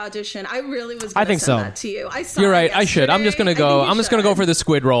Yeah. you should audition. I really was I going to think send so. that to you. I saw you're it right. I should. I'm just gonna yesterday. I go. think you I'm just gonna go should. for the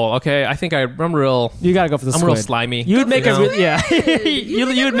squid roll. Okay. I think I'm real. You gotta go for the I'm squid. real slimy. You'd make You know? a yeah. You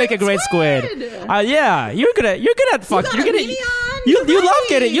make a you'd make a great great squid. squid. Yeah, you're good at fuck. got You're a good at minion. you You're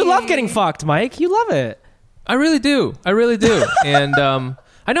love getting ready. fucked, Mike. You love it. I really do. And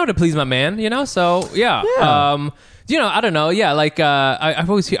I know how to please my man, so yeah. Yeah. I don't know. Yeah, like I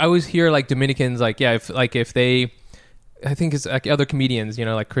always hear like Dominicans like, yeah, if they, I think it's like other comedians,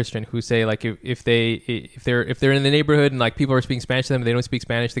 like Christian, who say like if they're in the neighborhood and like people are speaking Spanish to them and they don't speak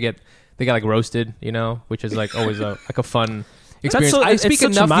Spanish, they get like roasted, which is like always a fun experience. I speak so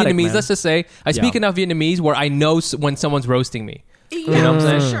enough traumatic, Vietnamese. man. Let's just say I speak Yeah. enough Vietnamese where I know when someone's roasting me. Yeah, You know what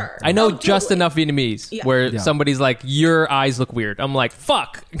I'm saying? for sure. I know Oh, just totally. enough Vietnamese where Yeah. somebody's like, your eyes look weird. I'm like,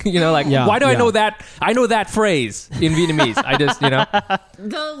 fuck. Like, Yeah, why do I yeah. know that? I know that phrase in Vietnamese. I just,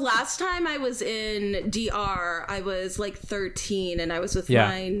 The last time I was in DR, I was like 13 and I was with Yeah.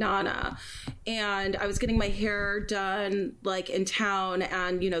 my Nana. And I was getting my hair done like in town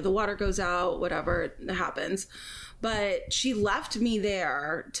and, the water goes out, whatever happens. But she left me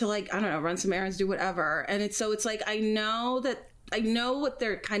there to like, I don't know, run some errands, do whatever. And it's like, I know what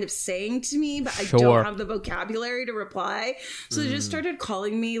they're kind of saying to me, but I Sure. don't have the vocabulary to reply. So they just started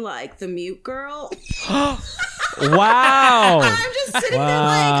calling me like the mute girl. Wow. I'm just sitting there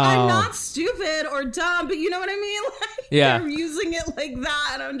like, I'm not stupid or dumb, but you know what I mean? Like, Yeah. they're using it like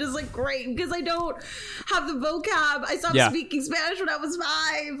that. And I'm just like, great, because I don't have the vocab. I stopped Yeah. speaking Spanish when I was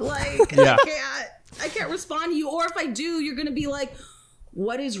 5. Like, Yeah. I can't respond to you. Or if I do, you're going to be like,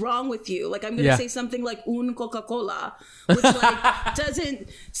 what is wrong with you? Like, I'm going to Yeah. say something like un Coca-Cola, which like doesn't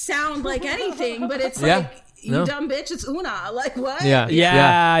sound like anything, but it's Yeah. like, you No. dumb bitch, it's una. Like, what?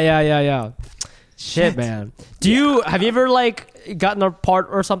 Yeah. Shit, man. Have you ever like gotten a part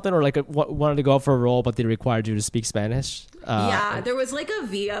or something, or like wanted to go out for a role, but they required you to speak Spanish? Yeah, there was like a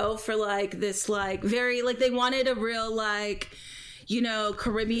VO for like this like very like they wanted a real like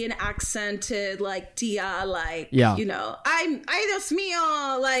Caribbean accented like tia like I'm ay Dios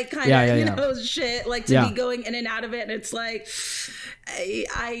mío like kind of shit like to be going in and out of it, and it's like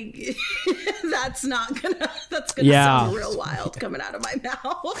I that's gonna sound real wild coming out of my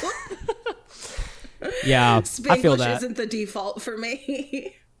mouth. Yeah, I feel Spanglish that. isn't the default for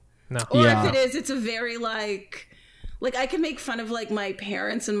me. No. Or Yeah. if it is, it's a very like I can make fun of like my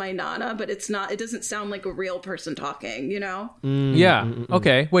parents and my Nana, but it doesn't sound like a real person talking, Yeah.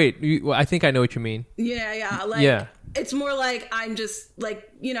 Okay. Wait. I think I know what you mean. Yeah. Like, Yeah. it's more like I'm just like,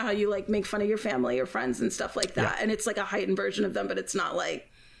 how you like make fun of your family or friends and stuff like that. And it's like a heightened version of them, but it's not like,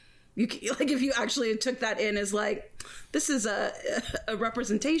 like if you actually took that in as like, this is a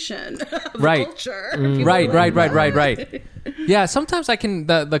representation of Right. culture. Right. Yeah, sometimes I can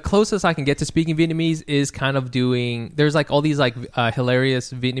the closest I can get to speaking Vietnamese is kind of doing. There's like all these like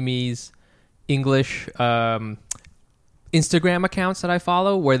hilarious Vietnamese English Instagram accounts that I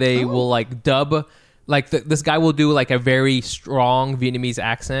follow where they will like dub. Like this guy will do like a very strong Vietnamese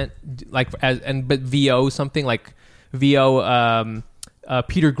accent, like but VO something like VO.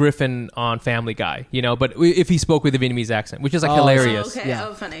 Peter Griffin on Family Guy, but if he spoke with a Vietnamese accent, which is like hilarious. Okay. Yeah.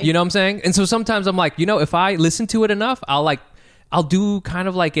 Oh, funny. You know what I'm saying? And so sometimes I'm like, if I listen to it enough, I'll do kind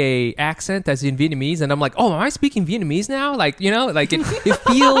of like a accent that's in Vietnamese, and I'm like, oh, am I speaking Vietnamese now? Like, like it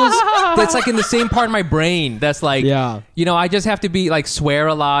feels that's like in the same part of my brain that's like, I just have to be like swear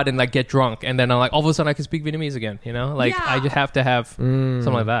a lot and like get drunk, and then I'm like, all of a sudden I can speak Vietnamese again. I just have to have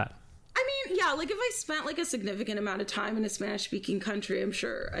something like that. I mean, yeah, like if I spent like a significant amount of time in a Spanish speaking country, I'm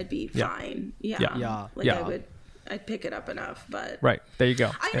sure I'd be fine. Yeah. Like I'd pick it up enough, but Right. There you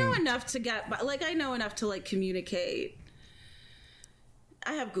go. I know enough to get, but like I know enough to like communicate.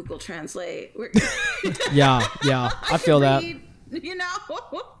 I have Google Translate. Yeah. I feel that. read,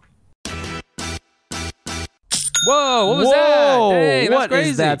 Whoa, what was that? Dang, that's What crazy.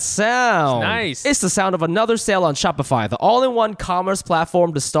 is that sound? It's nice. It's the sound of another sale on Shopify, the all-in-one commerce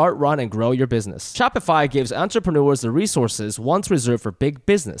platform to start, run, and grow your business. Shopify gives entrepreneurs the resources once reserved for big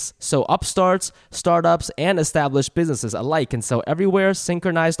business, so upstarts, startups, and established businesses alike can sell everywhere,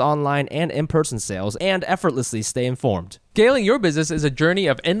 synchronized online and in-person sales, and effortlessly stay informed. Scaling your business is a journey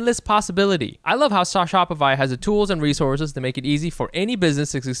of endless possibility. I love how Shopify has the tools and resources to make it easy for any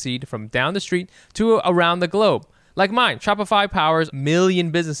business to succeed from down the street to around the globe. Like mine, Shopify powers a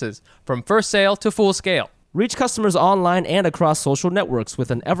million businesses from first sale to full scale. Reach customers online and across social networks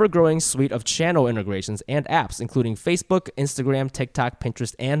with an ever-growing suite of channel integrations and apps, including Facebook, Instagram, TikTok,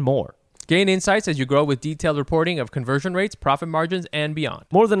 Pinterest, and more. Gain insights as you grow with detailed reporting of conversion rates, profit margins, and beyond.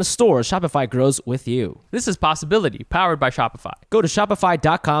 More than a store, Shopify grows with you. This is Possibility, powered by Shopify. Go to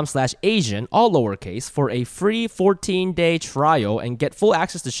shopify.com/Asian, all lowercase, for a free 14-day trial and get full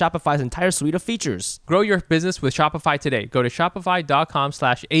access to Shopify's entire suite of features. Grow your business with Shopify today. Go to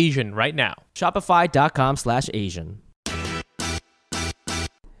shopify.com/Asian right now. Shopify.com/Asian.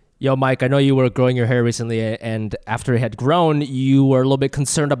 Yo, Mike, I know you were growing your hair recently, and after it had grown, you were a little bit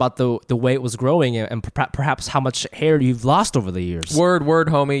concerned about the way it was growing and perhaps how much hair you've lost over the years. Word,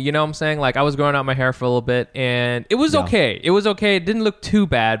 homie. You know what I'm saying? Like, I was growing out my hair for a little bit, and it was okay. It was okay. It didn't look too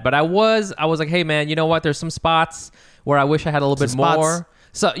bad, but I was like, hey, man, you know what? There's some spots where I wish I had a little bit more.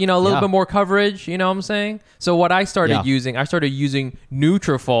 So, you know, a little Yeah. bit more coverage, you know what I'm saying? So what I started using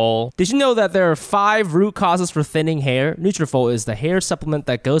Nutrafol. Did you know that there are 5 root causes for thinning hair? Nutrafol is the hair supplement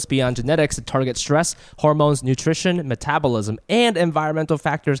that goes beyond genetics to target stress, hormones, nutrition, metabolism, and environmental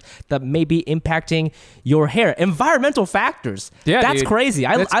factors that may be impacting your hair. Environmental factors. Yeah, that's dude. crazy.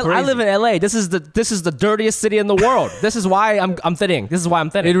 I live in LA. This is the dirtiest city in the world. This is why I'm thinning. This is why I'm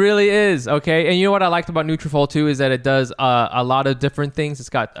thinning. It really is, okay? And you know what I liked about Nutrafol too is that it does a lot of different things. It's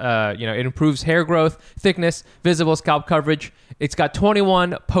got, it improves hair growth, thickness, visible scalp coverage. It's got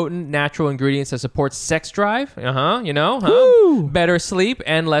 21 potent natural ingredients that support sex drive, better sleep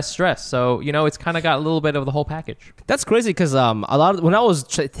and less stress. So, it's kind of got a little bit of the whole package. That's crazy because when I was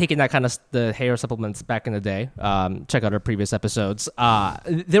taking that kind of the hair supplements back in the day, check out our previous episodes.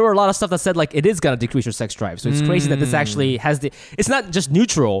 There were a lot of stuff that said like it is gonna decrease your sex drive. So it's crazy that this actually has it's not just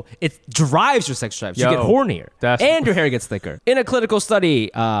neutral; it drives your sex drive. So you get hornier and your hair gets thicker. In a clinical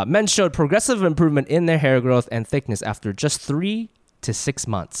study, men showed progressive improvement in their hair growth and thickness after just 3 to 6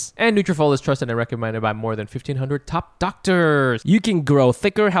 months. And Nutrafol is trusted and recommended by more than 1,500 top doctors. You can grow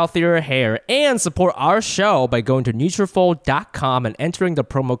thicker, healthier hair and support our show by going to Nutrafol.com and entering the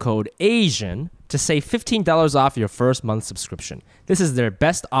promo code ASIAN to save $15 off your first month subscription. This is their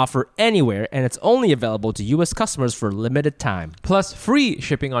best offer anywhere, and it's only available to U.S. customers for a limited time. Plus free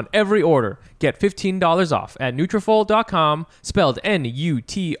shipping on every order. Get $15 off at Nutrafol.com, spelled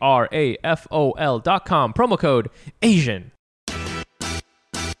Nutrafol.com, promo code ASIAN.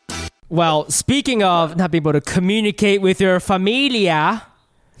 Well, speaking of not being able to communicate with your familia,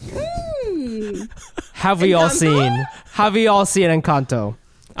 have we all seen Encanto?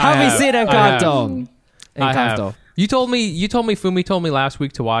 Have we seen Encanto? I have. You told me, Fumi told me last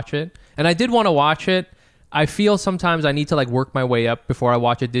week to watch it, and I did want to watch it. I feel sometimes I need to work my way up before I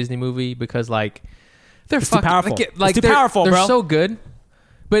watch a Disney movie because they're it's too powerful. It's too powerful, they're bro. so good.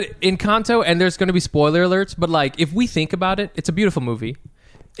 But Encanto, and there's going to be spoiler alerts, but if we think about it, it's a beautiful movie.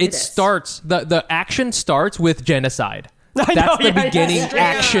 It starts, the action starts with genocide. That's the beginning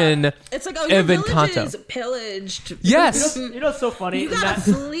action. It's like, your village Encanto is pillaged. Yes. You know what's so funny? You gotta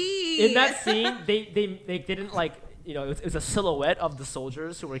flee. In that scene, they didn't it was a silhouette of the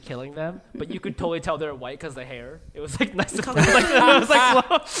soldiers who were killing them, but you could totally tell they're white because the hair. It was nice. It was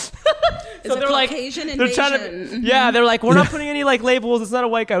so they're Caucasian invasion. They're like, we're not putting any labels. It's not a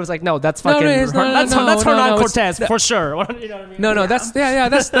white guy. I was like, no, that's fucking. That's Hernan Cortez for sure. You know what I mean? No, that's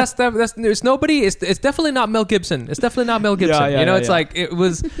it's nobody. It's definitely not Mel Gibson. It's definitely not Mel Gibson.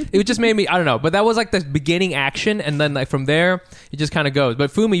 It just made me. I don't know, but that was the beginning action, and then from there it just kind of goes.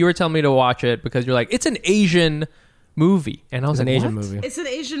 But Fumi, you were telling me to watch it because you're like, it's an Asian movie, and I was an Asian what? movie. It's an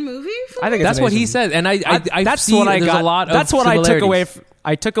Asian movie. I think that's what he said, and I that's see what I got. A lot of that's what I took away. similarities.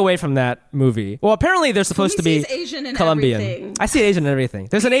 I took away from that movie. Well, apparently they're supposed to be Asian in Colombian. Everything. I see Asian in everything.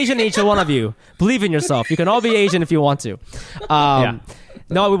 There's an Asian in each one of you. Believe in yourself. You can all be Asian if you want to.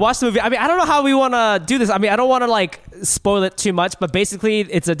 No, we watched the movie. I mean, I don't know how we want to do this. I mean, I don't want to spoil it too much, but basically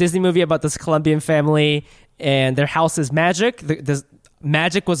it's a Disney movie about this Colombian family and their house is magic. The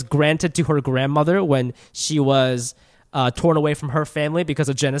magic was granted to her grandmother when she was torn away from her family because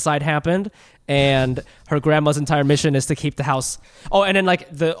a genocide happened, and her grandma's entire mission is to keep the house. Oh, and then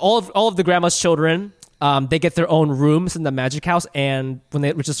all of the grandma's children, they get their own rooms in the magic house, and when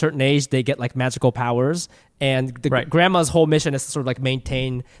they reach a certain age, they get magical powers. And the grandma's whole mission is to sort of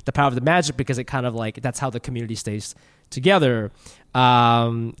maintain the power of the magic because it kind of that's how the community stays together.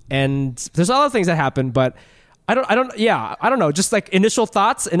 And there's other things that happen, but I don't know. Just initial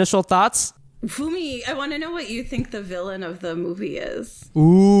thoughts. Fumi, I want to know what you think the villain of the movie is.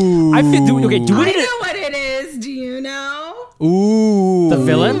 Ooh. I feel. Okay, do we I know what it is. Do you know? Ooh. The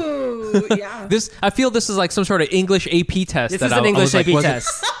villain? Ooh, yeah. I feel this is some sort of English AP test. This is an English AP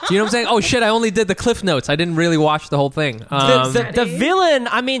test. You know what I'm saying? Oh shit! I only did the Cliff Notes. I didn't really watch the whole thing. The villain.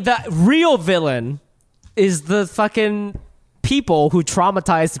 I mean, the real villain is the fucking people who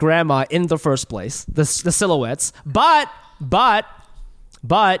traumatized grandma in the first place. The silhouettes. But.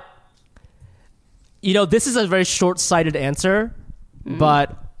 This is a very short-sighted answer,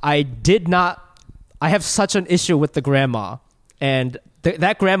 but I have such an issue with the grandma. And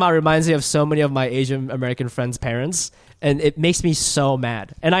that grandma reminds me of so many of my Asian American friends' parents, and it makes me so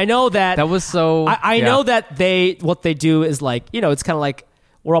mad. And I know that was so. I know that what they do is it's kind of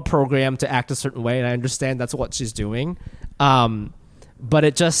we're all programmed to act a certain way, and I understand that's what she's doing. But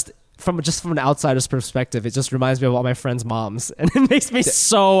it just from an outsider's perspective, it just reminds me of all my friends' moms, and it makes me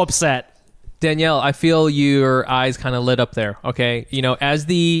so upset. Danielle, I feel your eyes kind of lit up there. Okay, as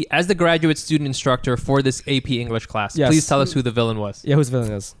the graduate student instructor for this AP English class, yes. Please tell us who the villain was. Yeah, who's the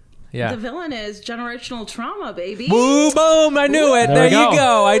villain is? Yeah. The villain is generational trauma, baby. Boom, boom. I knew it. There you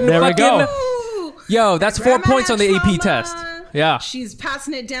go. There we go. Ooh. Yo, that's 4 Grandma points on the had AP trauma. test. Yeah. She's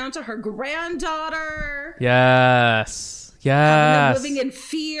passing it down to her granddaughter. Yes. And they're Yes. living in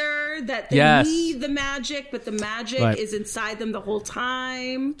fear that they Yes. need the magic, but the magic Right. is inside them the whole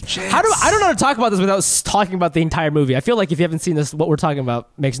time. I don't know how to talk about this without talking about the entire movie. I feel like if you haven't seen this, what we're talking about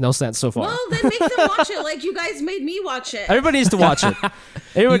makes no sense so far. Well, then make them watch it like you guys made me watch it. Everybody needs to watch it.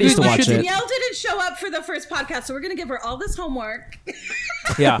 Everybody needs to watch it. Danielle didn't show up for the first podcast, so we're going to give her all this homework.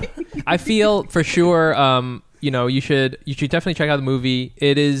 Yeah. I feel for sure, you should definitely check out the movie.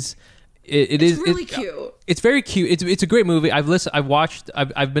 It's really cute. It's very cute. It's a great movie.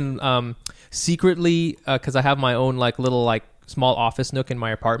 I've been secretly, because I have my own like little like small office nook in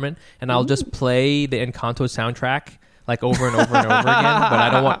my apartment, and I'll just play the Encanto soundtrack like over and over and over again.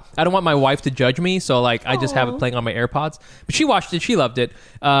 But I don't want my wife to judge me, so like I just have it playing on my AirPods. But she watched it, she loved it.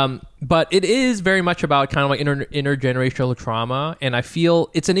 But it is very much about kind of like intergenerational trauma, and I feel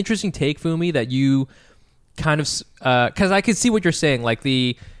it's an interesting take, Fumi, that you kind of because I can see what you're saying, like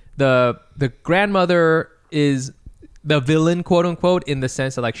the grandmother is the villain, quote unquote, in the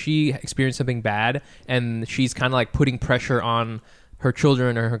sense that like she experienced something bad and she's kind of like putting pressure on her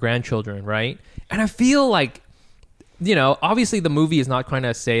children or her grandchildren, right? And I feel like, obviously the movie is not trying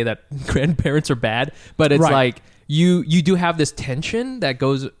to say that grandparents are bad, but it's like you do have this tension that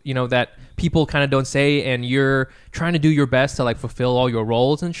goes, that people kind of don't say, and you're trying to do your best to like fulfill all your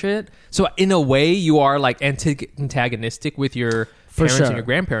roles and shit. So in a way, you are like antagonistic with your parents and your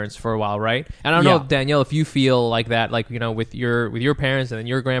grandparents for a while, right? And I don't know, Danielle, if you feel like that, like with your parents and then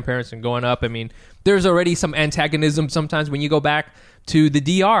your grandparents and going up. I mean, there's already some antagonism sometimes when you go back to the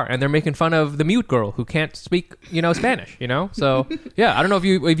DR and they're making fun of the mute girl who can't speak, Spanish. So yeah, I don't know if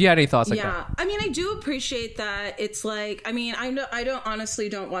you had any thoughts like that. Yeah, I mean, I do appreciate that. It's like, I mean, I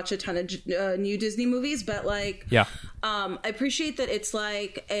don't watch a ton of new Disney movies, but like, I appreciate that it's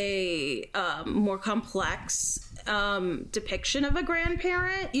like a more complex depiction of a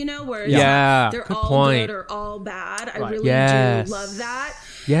grandparent, where they're all good or all bad. I really do love that.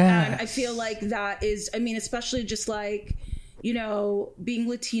 Yeah, and I feel like that is, I mean, especially just like, being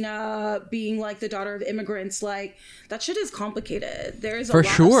Latina, being like the daughter of immigrants, like that shit is complicated. There's a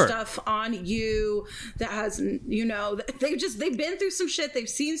lot of stuff on you that has, they've been through some shit. They've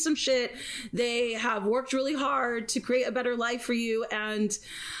seen some shit. They have worked really hard to create a better life for you. And,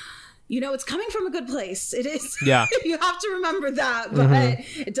 it's coming from a good place. It is. Yeah. You have to remember that, but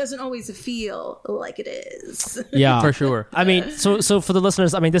it doesn't always feel like it is. Yeah, for sure. I mean, so for the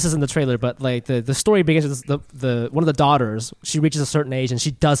listeners, I mean, this isn't the trailer, but like the story begins with the one of the daughters. She reaches a certain age and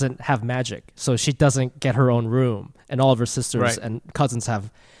she doesn't have magic, so she doesn't get her own room, and all of her sisters and cousins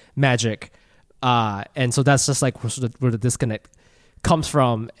have magic, and so that's just like where the disconnect comes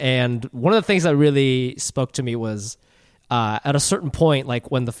from. And one of the things that really spoke to me was, at a certain point,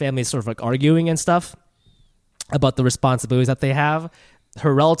 like when the family is sort of like arguing and stuff about the responsibilities that they have,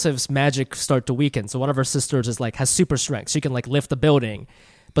 her relatives' magic start to weaken. So one of her sisters has super strength. She can like lift a building,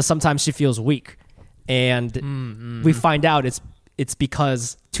 but sometimes she feels weak. And we find out it's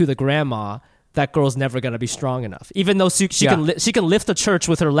because to the grandma, that girl's never going to be strong enough. Even though she can lift a church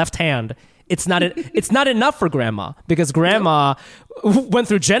with her left hand, it's not enough for grandma, because grandma went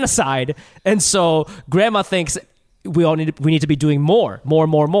through genocide. And so grandma thinks we need to be doing more.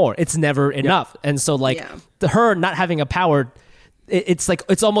 It's never enough. And so her not having a power,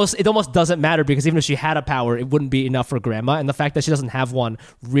 it almost doesn't matter, because even if she had a power, it wouldn't be enough for grandma. And the fact that she doesn't have one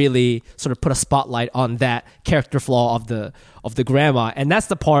really sort of put a spotlight on that character flaw of the grandma. And that's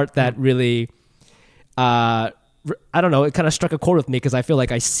the part that really, I don't know, it kind of struck a chord with me, because I feel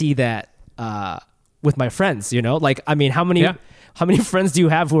like I see that with my friends, like, I mean, how many friends do you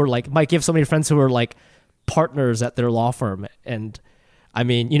have who are like, Mike, you have so many friends who are like partners at their law firm. And I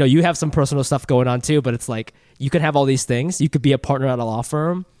mean, you have some personal stuff going on too, but it's like, you could have all these things. You could be a partner at a law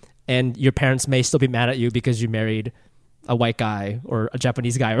firm, and your parents may still be mad at you because you married a white guy or a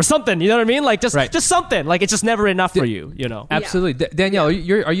Japanese guy or something. You know what I mean? Like just something. Like it's just never enough for you. Absolutely. Danielle, are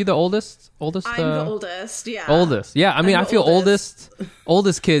you the oldest? I'm the oldest. Yeah. Oldest. Yeah. I mean, I feel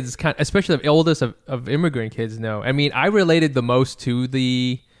oldest kids, especially the oldest of immigrant kids. No, I mean, I related the most to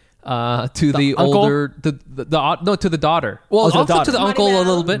the older to the daughter. Well, also to the uncle a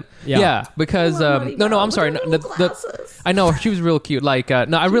little bit. Yeah, because I'm sorry. I know she was real cute. Like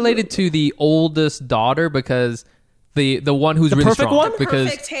I related to the oldest daughter because the one who's really strong. One? Because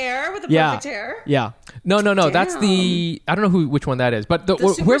perfect hair with the perfect hair. Yeah. No. Damn. That's I don't know which one that is, but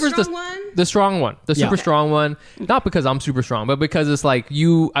whoever's the strong one, the super strong one. Not because I'm super strong, but because it's like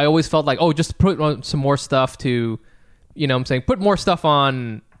I always felt like, just put on some more stuff to, what I'm saying, put more stuff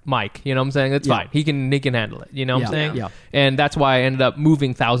on Mike. You know what I'm saying? It's fine. He can handle it. You know what I'm saying? Yeah. And that's why I ended up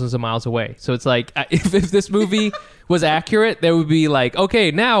moving thousands of miles away. So it's like, if this movie was accurate, there would be like,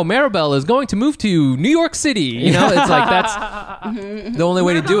 okay, now Maribel is going to move to New York City. You know, it's like that's the only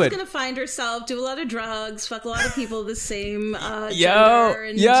way to do it. Maribel's gonna find herself, do a lot of drugs, fuck a lot of people of the same gender,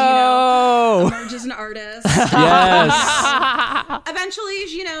 and emerge as an artist. Yes. Eventually,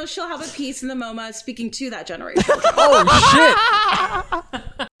 she'll have a piece in the MoMA speaking to that generation. Oh shit.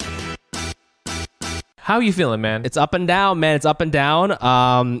 How are you feeling, man? It's up and down, man. It's up and down.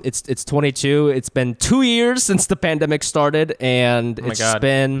 It's 22. It's been 2 years since the pandemic started, and it's just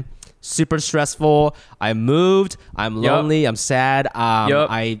been super stressful. I moved. I'm lonely. I'm sad.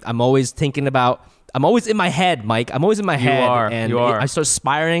 I'm always thinking about. I'm always in my head, Mike. I'm always in my head. You are. I start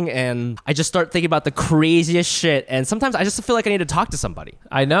spiraling, and I just start thinking about the craziest shit. And sometimes I just feel like I need to talk to somebody.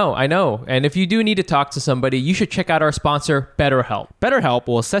 I know. And if you do need to talk to somebody, you should check out our sponsor, BetterHelp. BetterHelp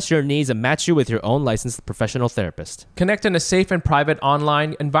will assess your needs and match you with your own licensed professional therapist. Connect in a safe and private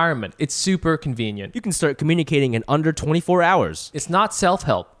online environment. It's super convenient. You can start communicating in under 24 hours. It's not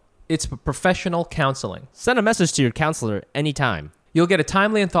self-help. It's professional counseling. Send a message to your counselor anytime. You'll get a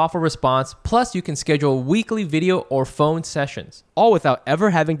timely and thoughtful response, plus you can schedule weekly video or phone sessions. All without ever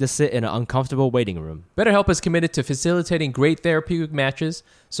having to sit in an uncomfortable waiting room. BetterHelp is committed to facilitating great therapeutic matches,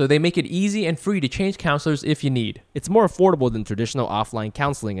 so they make it easy and free to change counselors if you need. It's more affordable than traditional offline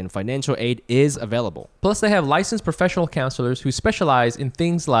counseling, and financial aid is available. Plus, they have licensed professional counselors who specialize in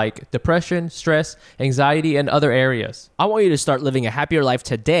things like depression, stress, anxiety, and other areas. I want you to start living a happier life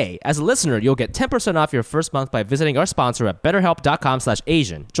today. As a listener, you'll get 10% off your first month by visiting our sponsor at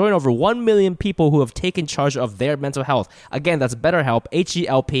betterhelp.com/Asian. Join over 1 million people who have taken charge of their mental health. Again, that's BetterHelp,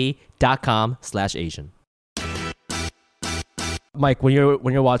 HELP.com/Asian. Mike, when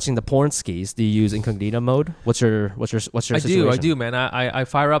you're watching the porn skis, do you use incognito mode? What's your situation? I do, man. I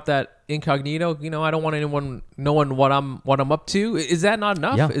fire up that incognito. I don't want anyone knowing what I'm up to. Is that not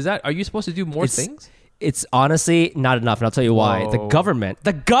enough? Yeah. Are you supposed to do more things? It's honestly not enough, and I'll tell you why. Whoa. The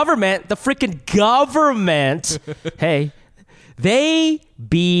freaking government, hey, they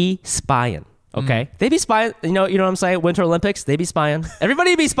be spying. Okay, they be spying. You know what I'm saying? Winter Olympics, they be spying.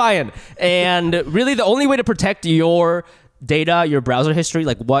 Everybody be spying, and really, the only way to protect your data, your browser history,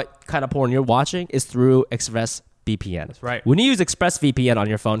 like what kind of porn you're watching, is through ExpressVPN. That's right. When you use ExpressVPN on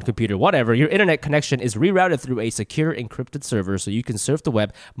your phone, computer, whatever, your internet connection is rerouted through a secure encrypted server, so you can surf the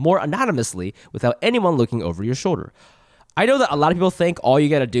web more anonymously without anyone looking over your shoulder. I know that a lot of people think all you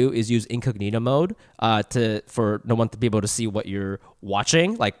got to do is use incognito mode for no one to be able to see what you're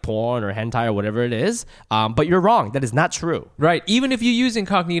watching, like porn or hentai or whatever it is. But you're wrong. That is not true. Right. Even if you use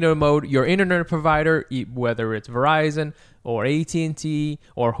incognito mode, your internet provider, whether it's Verizon or AT&T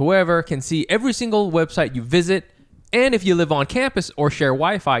or whoever, can see every single website you visit. And if you live on campus or share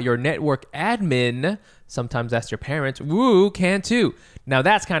Wi-Fi, your network admin, sometimes that's your parents, can too. Now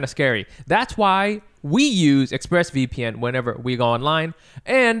that's kind of scary. That's why we use ExpressVPN whenever we go online,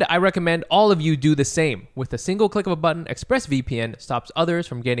 and I recommend all of you do the same. With a single click of a button, ExpressVPN stops others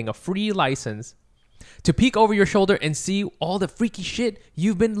from getting a free license to peek over your shoulder and see all the freaky shit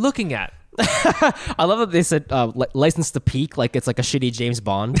you've been looking at. I love that they said license to peek, like it's like a shitty James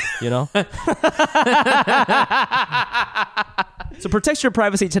Bond, you know? So protect your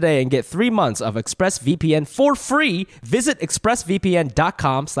privacy today and get 3 months of ExpressVPN for free. Visit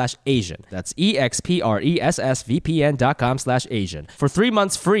expressvpn.com/Asian. That's EXPRESSVPN.com/Asian for 3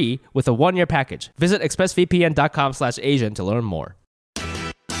 months free with a 1-year package. Visit expressvpn.com/Asian to learn more.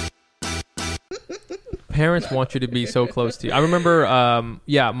 Parents want you to be so close to you. I remember,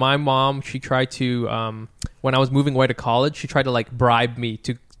 my mom, she tried to, when I was moving away to college, she tried to like bribe me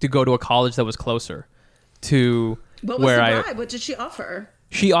to go to a college that was closer to what was where the bribe? What did she offer?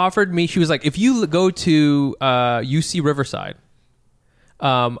 She offered me, she was like, if you go to UC Riverside,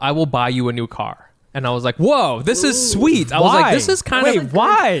 I will buy you a new car. And I was like, whoa, this is sweet. I was like, this is kind of...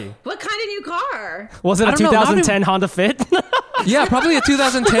 Why? What kind of new car? Was it a 2010 Honda Fit? Yeah, probably a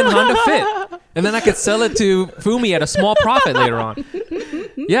 2010 Honda Fit. And then I could sell it to Fumi at a small profit later on.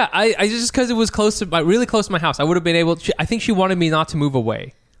 Yeah, I just because it was really close to my house. I would have been able to... I think she wanted me not to move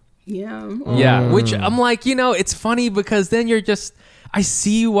away. Yeah. Yeah, which I'm like, it's funny because then you're just... I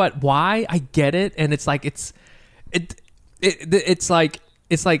see why, I get it. And it's like,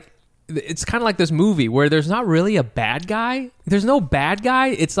 it's kind of like this movie where there's not really a bad guy. There's no bad guy.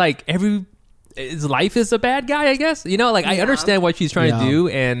 It's like his life is a bad guy, I guess. I understand what she's trying to do,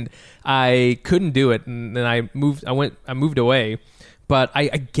 and I couldn't do it, and then I moved away. But I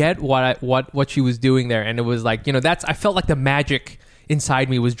get what she was doing there, and it was like, I felt like the magic inside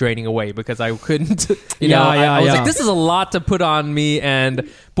me was draining away because I couldn't, I was like, this is a lot to put on me, and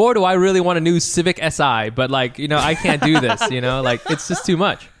boy, do I really want a new Civic Si, but like, I can't do this, like it's just too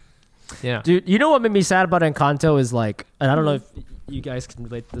much. Yeah. Dude, you know what made me sad about Encanto is like, and I don't know if you guys can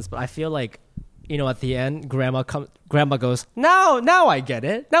relate to this, but I feel like, at the end, Grandma goes, now I get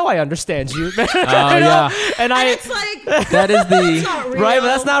it. Now I understand you. Yeah. And it's like that is the right, but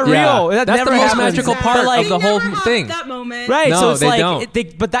that's not real. Yeah. That that's never the most happens. magical part Like, of the whole thing. That moment, right? No, so it's they like,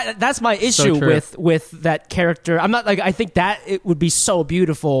 don't. but that's my issue with that character. I'm not like, I think that it would be so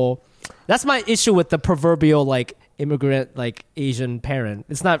beautiful. That's my issue with the proverbial like immigrant like Asian parent.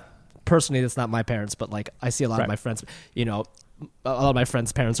 It's not. Personally, that's not my parents, but like I see a lot of my friends, a lot of my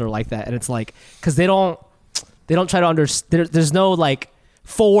friends' parents are like that, and it's like because they don't try to understand. There's no like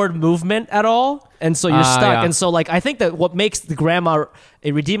forward movement at all, and so you're stuck. Yeah. And so like I think that what makes the grandma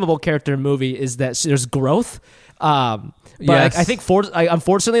a redeemable character in a movie is that there's growth. But Yes. like, I think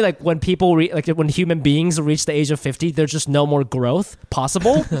unfortunately, like when people when human beings reach the age of 50, there's just no more growth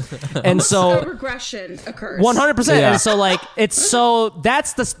possible, and so a regression occurs. 100%. Yeah. And so like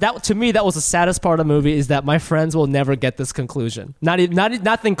that to me that was the saddest part of the movie is that my friends will never get this conclusion.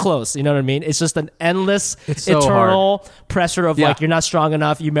 Nothing close. You know what I mean? It's just an endless, so eternal pressure of Yeah. like you're not strong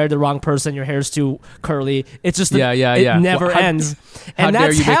enough. You married the wrong person. Your hair's too curly. It's just it never Well, ends. How And dare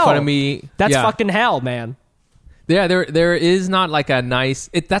that's you hell. make fun of me? That's Yeah. fucking hell, man. Yeah, there is not like a nice.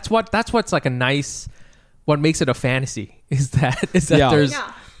 That's what's like a nice. What makes it a fantasy is that Yeah. there's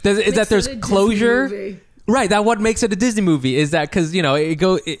Yeah. there's Makes it a closure. Disney movie. Right, that what makes it a Disney movie is that because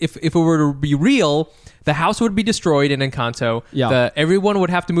if it were to be real, the house would be destroyed in Encanto. Yeah. Everyone would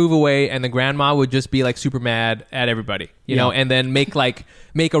have to move away, and the grandma would just be like super mad at everybody, and then make a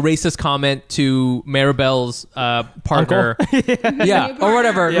racist comment to Maribel's partner, or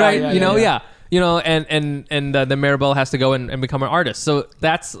whatever, Yeah, right? yeah. And the Maribel has to go and become an artist. So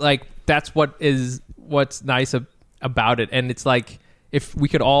that's what's nice about it, and it's like. If we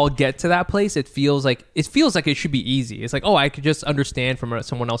could all get to that place, it feels like it should be easy. It's like, I could just understand from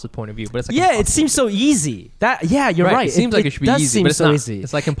someone else's point of view. But it's like it seems so easy. You're right. It seems like it should be does easy, seem but it's so not. easy.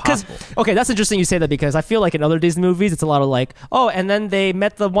 It's like impossible. Okay, that's interesting you say that because I feel like in other Disney movies, it's a lot of like, and then they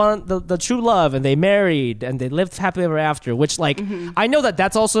met the true love and they married and they lived happily ever after. Which like I know that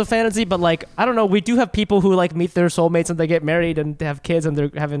that's also a fantasy, but like I don't know, we do have people who like meet their soulmates and they get married and they have kids and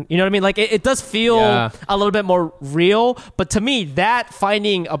they're having, you know what I mean? Like it does feel a little bit more real. But to me, that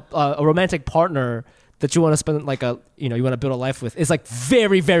finding a romantic partner that you want to spend like you want to build a life with is like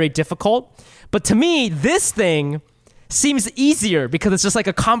very, very difficult. But to me, this thing seems easier because it's just like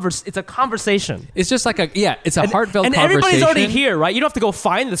it's a conversation. It's just like it's a heartfelt and conversation. Everybody's already here, right? You don't have to go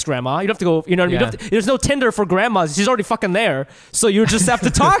find this grandma. You don't have to go, you know what I mean? Yeah. There's no Tinder for grandmas. She's already fucking there. So you just have to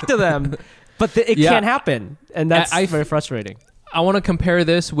talk to them. But it can't happen. And that's very frustrating. I want to compare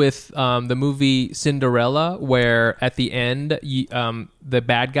this with the movie Cinderella, where at the end, the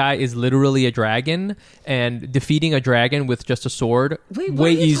bad guy is literally a dragon, and defeating a dragon with just a sword Wait, way what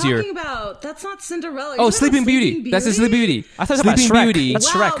are you easier. talking about? That's not Cinderella. Oh, Sleeping Beauty. That's the Sleeping Beauty. I thought it was Sleeping about Shrek. Beauty.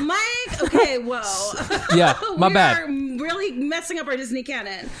 That's Wow, Shrek. Mike. Okay, whoa. Yeah, my bad. We are really messing up our Disney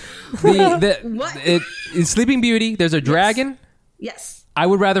canon. What? In Sleeping Beauty, there's a dragon. Yes. I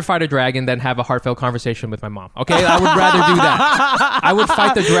would rather fight a dragon than have a heartfelt conversation with my mom. Okay, I would rather do that. I would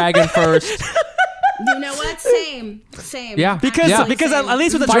fight the dragon first. You know what? Same. Yeah. Because at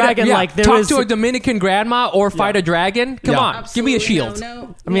least with a dragon, like there talk is to a Dominican grandma or fight a dragon. Come on, give me a shield.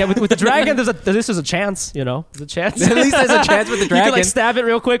 No. I mean, with the dragon, there's a chance, There's a chance. At least there's a chance with the You dragon. can like stab it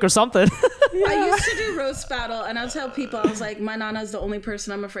real quick or something. I used to do roast battle, and I'll tell people, I was like, my nana's the only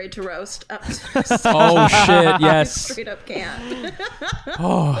person I'm afraid to roast. Oh shit! Yes. Straight up can't.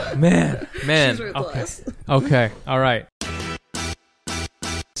 Oh man. She's ruthless. Okay. All right.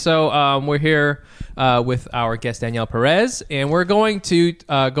 So we're here with our guest Danielle Perez, and we're going to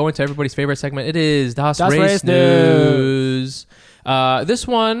go into everybody's favorite segment. It is Das Race News. This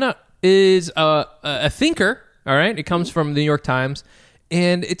one is a thinker. All right, it comes from the New York Times,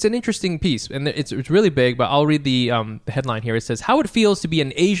 and it's an interesting piece, and it's really big. But I'll read the headline here. It says, "How it feels to be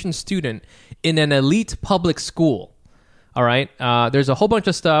an Asian student in an elite public school." All right, there's a whole bunch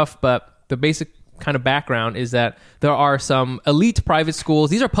of stuff, but the basic kind of background is that there are some elite private schools.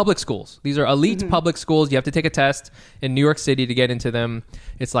 These are public schools. These are elite public schools. You have to take a test in New York City to get into them.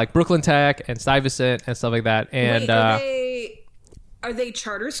 It's like Brooklyn Tech and Stuyvesant and stuff like that. And Wait, are they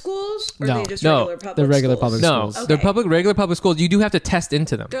charter schools or No. are they just No. regular public They're regular schools? public no, schools. they're regular public schools. You do have to test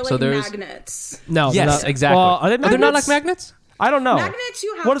into them. They're like so there's magnets. No, yes, they're not- exactly. Well, are they They're not magnets? like magnets. I don't know. Magnets,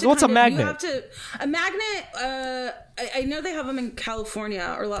 you have What's to a magnet? You have to, a magnet, I know they have them in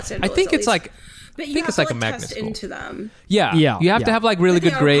California or Los I Angeles. think at it's least. like But you think have it's to, like a magnet test school. into them. Yeah. Yeah, You have yeah. to have like really Like they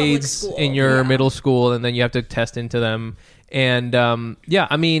good are public grades school. in your Yeah. middle school, and then you have to test into them. And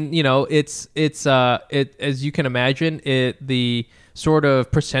I mean, it's as you can imagine, the sort of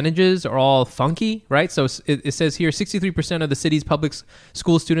percentages are all funky, right? So it says here 63% of the city's public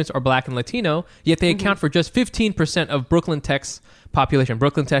school students are Black and Latino, yet they account for just 15% of Brooklyn Tech's population.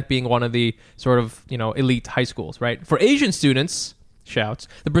 Brooklyn Tech being one of the sort of, elite high schools, right? For Asian students, shouts,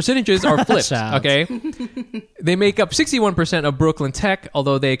 the percentages are flipped, Shouts. okay? They make up 61% of Brooklyn Tech,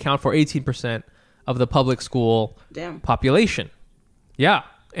 although they account for 18% of the public school population. Yeah.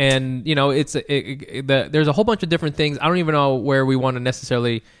 And, there's a whole bunch of different things. I don't even know where we want to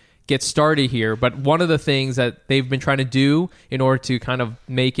necessarily get started here, but one of the things that they've been trying to do in order to kind of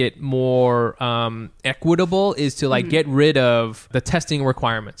make it more equitable is to like get rid of the testing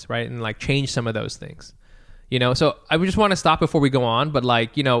requirements, right? And like change some of those things, So I would just want to stop before we go on, but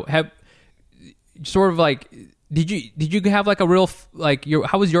like, have sort of like, did you have like a real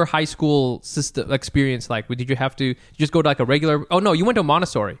how was your high school system experience like? Did you have to just go to like a regular? Oh no, you went to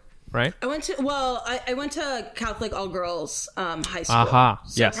Montessori, right? I went to Catholic all girls high school. Aha,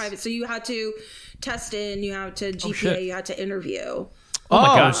 So yes. private. So you had to test in, you had to GPA, shit. you had to interview. Oh my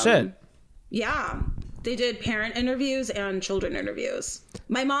gosh, shit. Yeah. They did parent interviews and children interviews.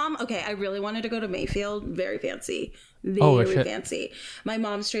 My mom, I really wanted to go to Mayfield. Very fancy. Very fancy. My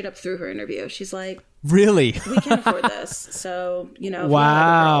mom straight up threw her interview. She's like, Really? we can't afford this. So, if you want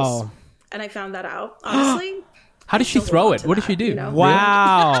Wow. girls. And I found that out. Honestly. How did she throw it? What did she do?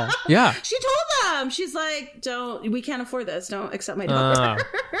 Wow. Yeah. She told them. She's like, we can't afford this. Don't accept my daughter.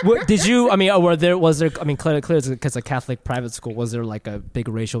 Did you? I mean, was there? I mean, clearly, because a Catholic private school, was there like a big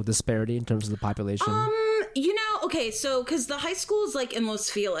racial disparity in terms of the population? So because the high school is like in Los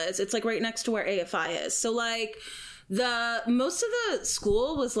Feliz, it's like right next to where AFI is. So like most of the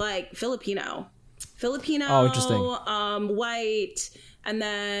school was like Filipino, Oh, interesting. white, and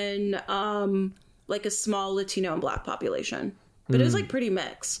then like a small Latino and Black population. But it was like pretty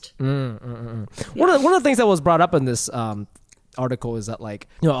mixed. Yeah. One of the things that was brought up in this article is that like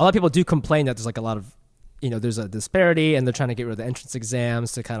a lot of people do complain that there's like a lot of there's a disparity and they're trying to get rid of the entrance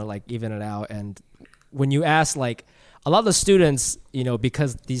exams to kind of like even it out. And when you ask like a lot of the students,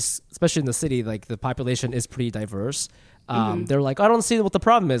 because these, especially in the city, like the population is pretty diverse. They're like, I don't see what the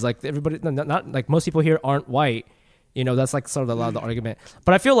problem is. Like everybody, not like most people here aren't white. That's like sort of a lot of the argument.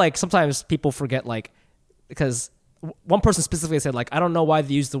 But I feel like sometimes people forget because one person specifically said like, I don't know why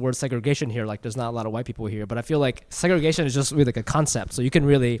they use the word segregation here. Like there's not a lot of white people here, but I feel like segregation is just really like a concept. So you can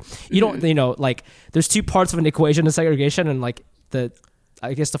really, like there's two parts of an equation to segregation, and like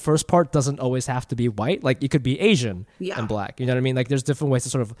I guess the first part doesn't always have to be white. Like you could be Asian and Black. You know what I mean? Like there's different ways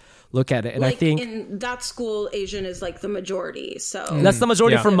to sort of look at it. And like I think in that school, Asian is like the majority. So that's the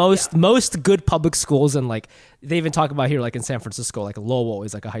majority Yeah. for most good public schools. And like they even talk about here, like in San Francisco, like Lowell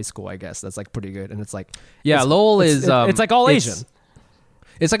is like a high school, I guess. That's like pretty good. And it's like, Lowell is it's like all Asian.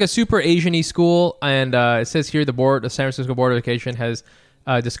 It's like a super Asian-y school, and it says here the San Francisco Board of Education has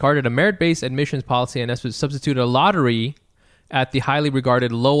discarded a merit-based admissions policy and has substituted a lottery at the highly regarded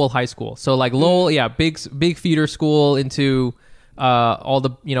Lowell High School. So like Lowell, big feeder school into all the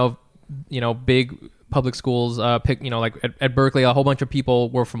big public schools. Like at Berkeley, a whole bunch of people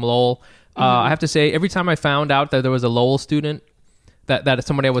were from Lowell. I have to say, every time I found out that there was a Lowell student, that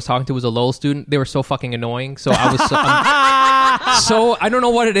somebody I was talking to was a Lowell student, they were so fucking annoying. So I was so I don't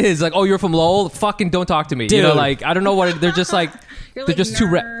know what it is. Like, oh, you're from Lowell? Fucking don't talk to me. Dude. I don't know what they're just like. You're they're like, just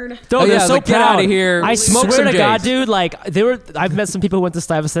nerd. They're yeah, so like, get proud. out of here. I Smoke swear some to God, J's. dude. Like I've met some people who went to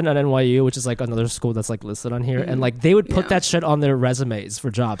Stuyvesant and NYU, which is like another school that's like listed on here, and like they would put that shit on their resumes for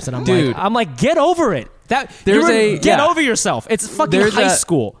jobs, and I'm like, get over it. Get over yourself. It's fucking high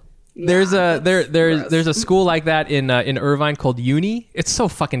school. There's a school like that in Irvine called Uni. It's so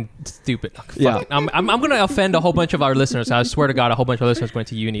fucking stupid. Yeah. I'm gonna offend a whole bunch of our listeners. I swear to God, a whole bunch of listeners went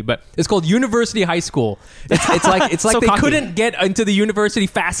to Uni, but it's called University High School. It's like So they cocky. couldn't get into the university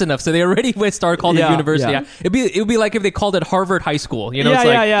fast enough, so they already started calling it university. Yeah. It would be like if they called it Harvard High School. It's like,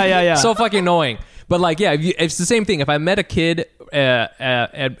 yeah. so fucking annoying. But like, it's the same thing. If I met a kid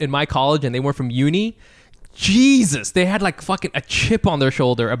in my college and they weren't from Uni, Jesus, they had like fucking a chip on their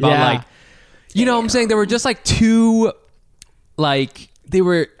shoulder about like, what I'm saying? They were just like too, like they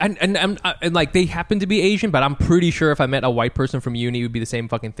were, and like they happened to be Asian, but I'm pretty sure if I met a white person from Uni, it would be the same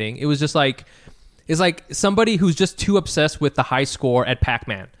fucking thing. It was just like, it's like somebody who's just too obsessed with the high score at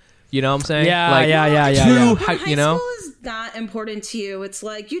Pac-Man. You know what I'm saying? Yeah. True, When you know. high school is that important to you, it's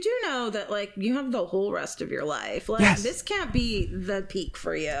like you do know that like you have the whole rest of your life. Like this can't be the peak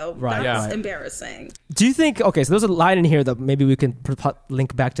for you. Right. That's embarrassing. Do you think? Okay, so there's a line in here that maybe we can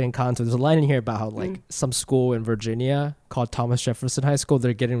link back to Encanto. There's a line in here about how like some school in Virginia called Thomas Jefferson High School,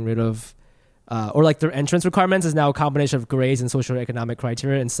 they're getting rid of, or like their entrance requirements is now a combination of grades and socioeconomic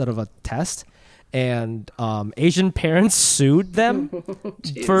criteria instead of a test. And Asian parents sued them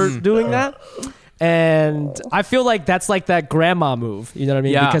for doing that. And I feel like that's like that grandma move. You know what I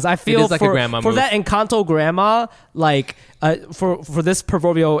mean? Yeah, because I it feel is like a grandma for move. that Encanto grandma, like for this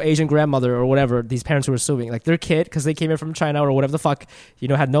proverbial Asian grandmother or whatever, these parents who were suing, like their kid, because they came in from China or whatever the fuck, you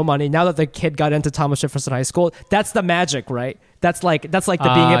know, had no money. Now that the kid got into Thomas Jefferson High School, that's the magic, right? That's like the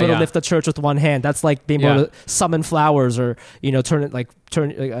being able to lift the church with one hand. That's like being able to summon flowers or, you know, turn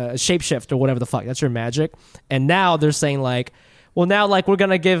shapeshift or whatever the fuck. That's your magic. And now they're saying like, well, now like we're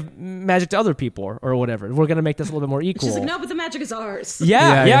gonna give magic to other people or whatever. We're gonna make this a little bit more equal. She's like, no, but the magic is ours.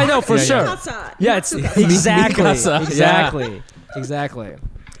 Yeah, I know for sure. Mikasa. Yeah, it's exactly.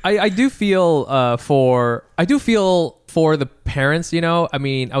 I do feel for the parents. You know, I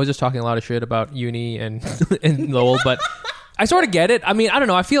mean, I was just talking a lot of shit about uni and and Lowell, but I sort of get it. I mean, I don't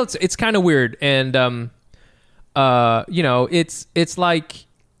know. I feel it's kind of weird, and you know, it's like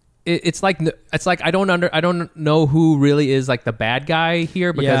I don't know who really is like the bad guy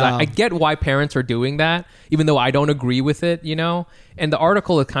here, because I get why parents are doing that, even though I don't agree with it, you know. And the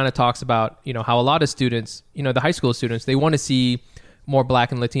article, it kind of talks about, you know, how a lot of students, you know, the high school students, they want to see more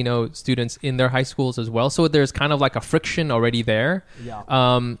Black and Latino students in their high schools as well. So there's kind of like a friction already there. Yeah.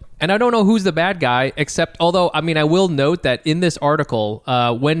 And I don't know who's the bad guy, except, although, I mean, I will note that in this article,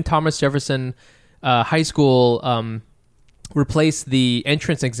 when Thomas Jefferson High School replace the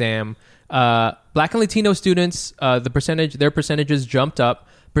entrance exam, Black and Latino students, their percentages jumped up.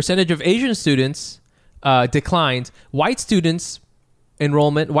 Percentage of Asian students declined. White student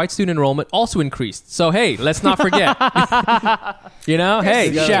enrollment also increased. So hey, let's not forget. You know,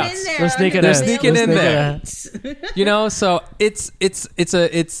 hey, shouts. We're sneaking in there. You know, so it's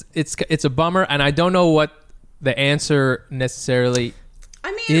a bummer, and I don't know what the answer necessarily.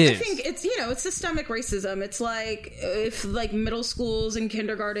 I mean, I think it's, you know, it's systemic racism. It's like if like middle schools and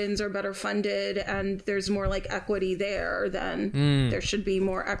kindergartens are better funded and there's more like equity there, then there should be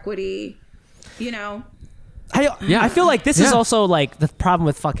more equity, you know. I feel like this is also like the problem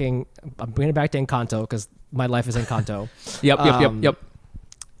with fucking. I'm bringing it back to Encanto because my life is Encanto. Yep.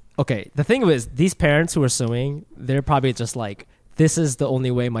 Okay, the thing is, these parents who are suing, they're probably just like, this is the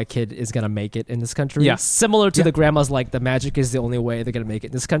only way my kid is going to make it in this country. Yeah. Similar to the grandmas, like the magic is the only way they're going to make it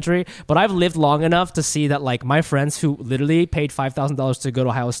in this country. But I've lived long enough to see that like my friends who literally paid $5,000 to go to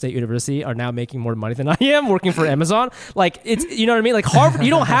Ohio State University are now making more money than I am working for Amazon. Like it's, you know what I mean? Like Harvard, you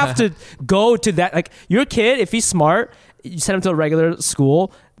don't have to go to that. Like your kid, if he's smart, you send him to a regular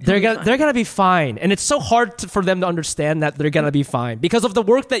school, they're gonna be fine. And it's so hard for them to understand that they're gonna be fine because of the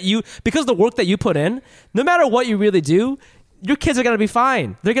work that you put in. No matter what you really do, your kids are going to be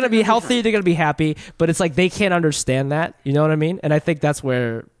fine. They're going to be healthy. They're going to be happy. But it's like they can't understand that. You know what I mean? And I think that's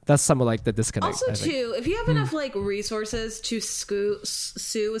some of like the disconnect. Also, too, if you have enough like resources to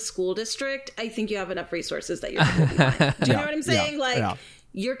sue a school district, I think you have enough resources that your kid will be fine. Do you know what I'm saying?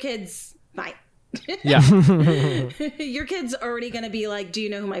 Your kid's fine. Yeah. Your kid's already going to be like, do you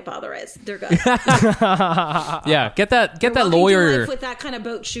know who my father is? They're good. Yeah. Get that lawyer with that kind of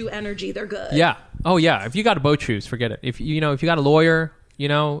boat shoe energy. They're good. Yeah. Oh yeah. If you got a boat shoes, forget it. If you got a lawyer, you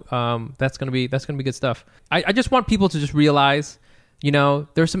know, that's gonna be good stuff. I just want people to just realize, you know,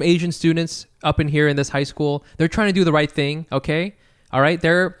 there's some Asian students up in here in this high school. They're trying to do the right thing. Okay. All right.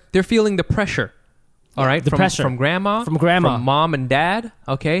 They're feeling the pressure. All right, from grandma, from mom and dad,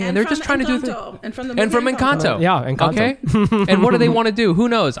 okay, and they're just trying to do and from Encanto, Encanto. Okay. And what do they want to do? Who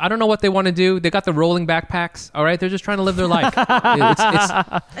knows? I don't know what they want to do. They got the rolling backpacks. All right, they're just trying to live their life.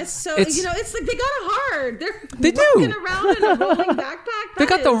 It's so you know, it's like they got it hard. They walking around in a rolling backpack. They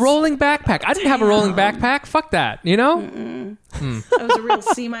got the rolling backpack. I didn't have a rolling backpack. Fuck that. You know. I was a real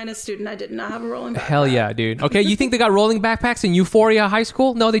C- student. I did not have a rolling backpack. Hell yeah, dude. Okay, you think they got rolling backpacks in Euphoria High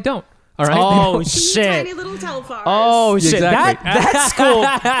School? No, they don't. All right. Oh shit! Tiny little Telfars. Oh shit! Exactly.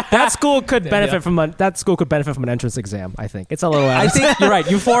 That school could benefit from an entrance exam. I think it's a little. I think you're right.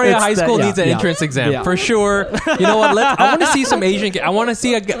 Euphoria High School needs an entrance exam for sure. You know what? I want to see some Asian. I want to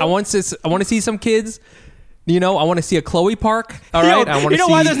see some kids I want to see a Chloe Park. All right, I want to you know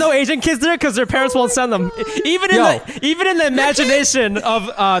see. why there's no Asian kids there? Because their parents won't send them. Even in the imagination of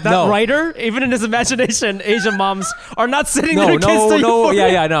that writer, even in his imagination, Asian moms are not sending their kids to no,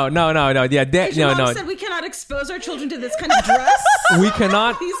 Euphoria. yeah, Asian moms said we cannot expose our children to this kind of dress. We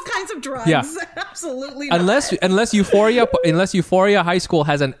cannot. These kinds of drugs. Yeah. Absolutely not. Unless Euphoria High School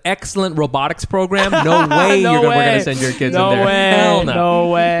has an excellent robotics program, no way we're gonna send your kids in there. Way. Hell no. No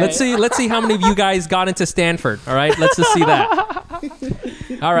way. Let's see how many of you guys got into Stanford. All right, let's just see that.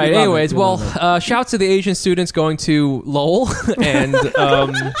 All right. Anyways, shouts to the Asian students going to Lowell and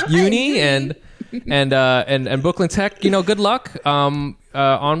uni and Brooklyn Tech. Good luck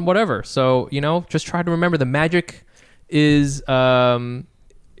on whatever. So just try to remember the magic is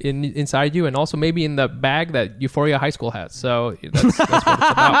inside you, and also maybe in the bag that Euphoria High School has. So that's what it's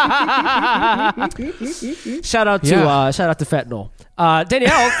about. Shout out to Fentanyl.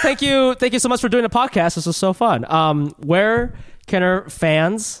 Danielle, thank you so much for doing the podcast. This was so fun. Where can our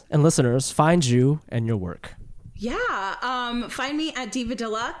fans and listeners find you and your work? Yeah, find me at Diva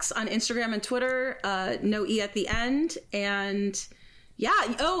Deluxe on Instagram and Twitter. No E at the end. And yeah.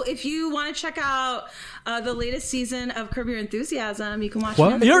 Oh, if you want to check out the latest season of Curb Your Enthusiasm, you can watch me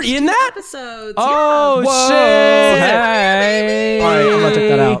on the You're first in 2 that? episodes. Oh, yeah. shit. Hey. All right, I'm going to check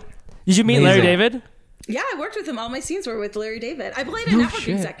that out. Did you meet Larry David? Yeah, I worked with him. All my scenes were with Larry David. I played a network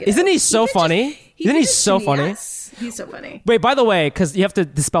executive. Isn't he so funny? Isn't he so funny? Yes, he's so funny. Wait, by the way, because you have to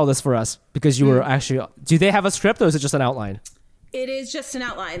dispel this for us, because you were actually... Do they have a script, or is it just an outline? It is just an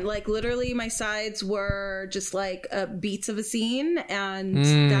outline. Like, literally, my sides were just like beats of a scene,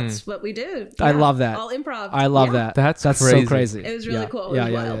 and that's what we did. I love that. All improv. I love that. That's crazy. so crazy. It was really cool.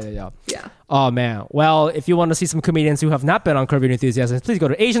 Yeah. Oh, man. Well, if you want to see some comedians who have not been on Curb Your Enthusiasm, please go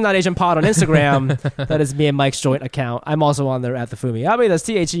to Asian.AsianPod on Instagram. That is me and Mike's joint account. I'm also on there at the Fumi Abe. That's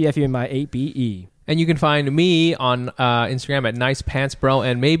THEFUMI8BE. And you can find me on Instagram at Nice Pants Bro,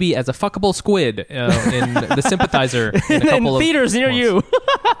 and maybe as a fuckable squid in The Sympathizer in a couple in theaters near you.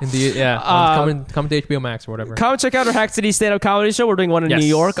 Come to HBO Max or whatever. Come check out our Hack City stand-up comedy show. We're doing one in New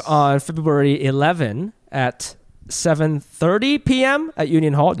York on February 11 at 7:30 p.m. at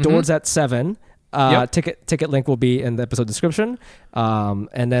Union Hall. Doors at 7. Ticket link will be in the episode description.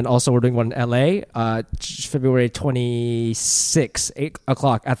 And then also we're doing one in LA, February 26, 8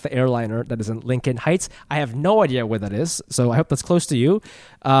 o'clock at the Airliner. That is in Lincoln Heights. I have no idea where that is, so I hope that's close to you.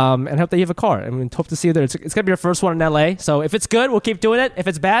 And I hope that you have a car. And we hope to see you there. It's going to be your first one in LA. So if it's good, we'll keep doing it. If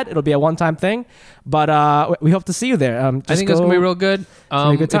it's bad, it'll be a one-time thing. But we hope to see you there. I think it's going to be real good.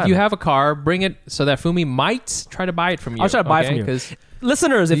 If you have a car, bring it so that Fumi might try to buy it from you. I'll try to buy it from you.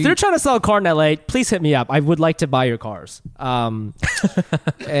 Listeners, if they're trying to sell a car in LA, please hit me up. I would like to buy your cars. And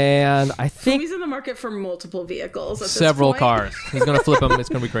I think he's in the market for multiple vehicles. At several this point. cars. He's gonna flip them. It's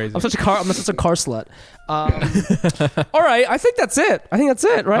gonna be crazy. I'm such a car slut. All right, I think that's it.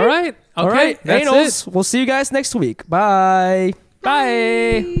 Right? All right. Okay. All right. That's Anals, it. we'll see you guys next week. Bye.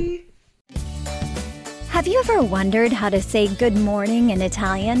 Bye. Have you ever wondered how to say good morning in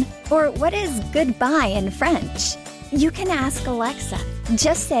Italian? Or what is goodbye in French? You can ask Alexa.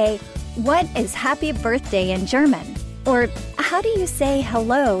 Just say, what is happy birthday in German? Or how do you say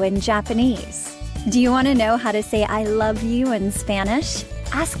hello in Japanese? Do you want to know how to say I love you in Spanish?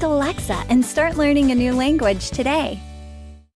 Ask Alexa and start learning a new language today.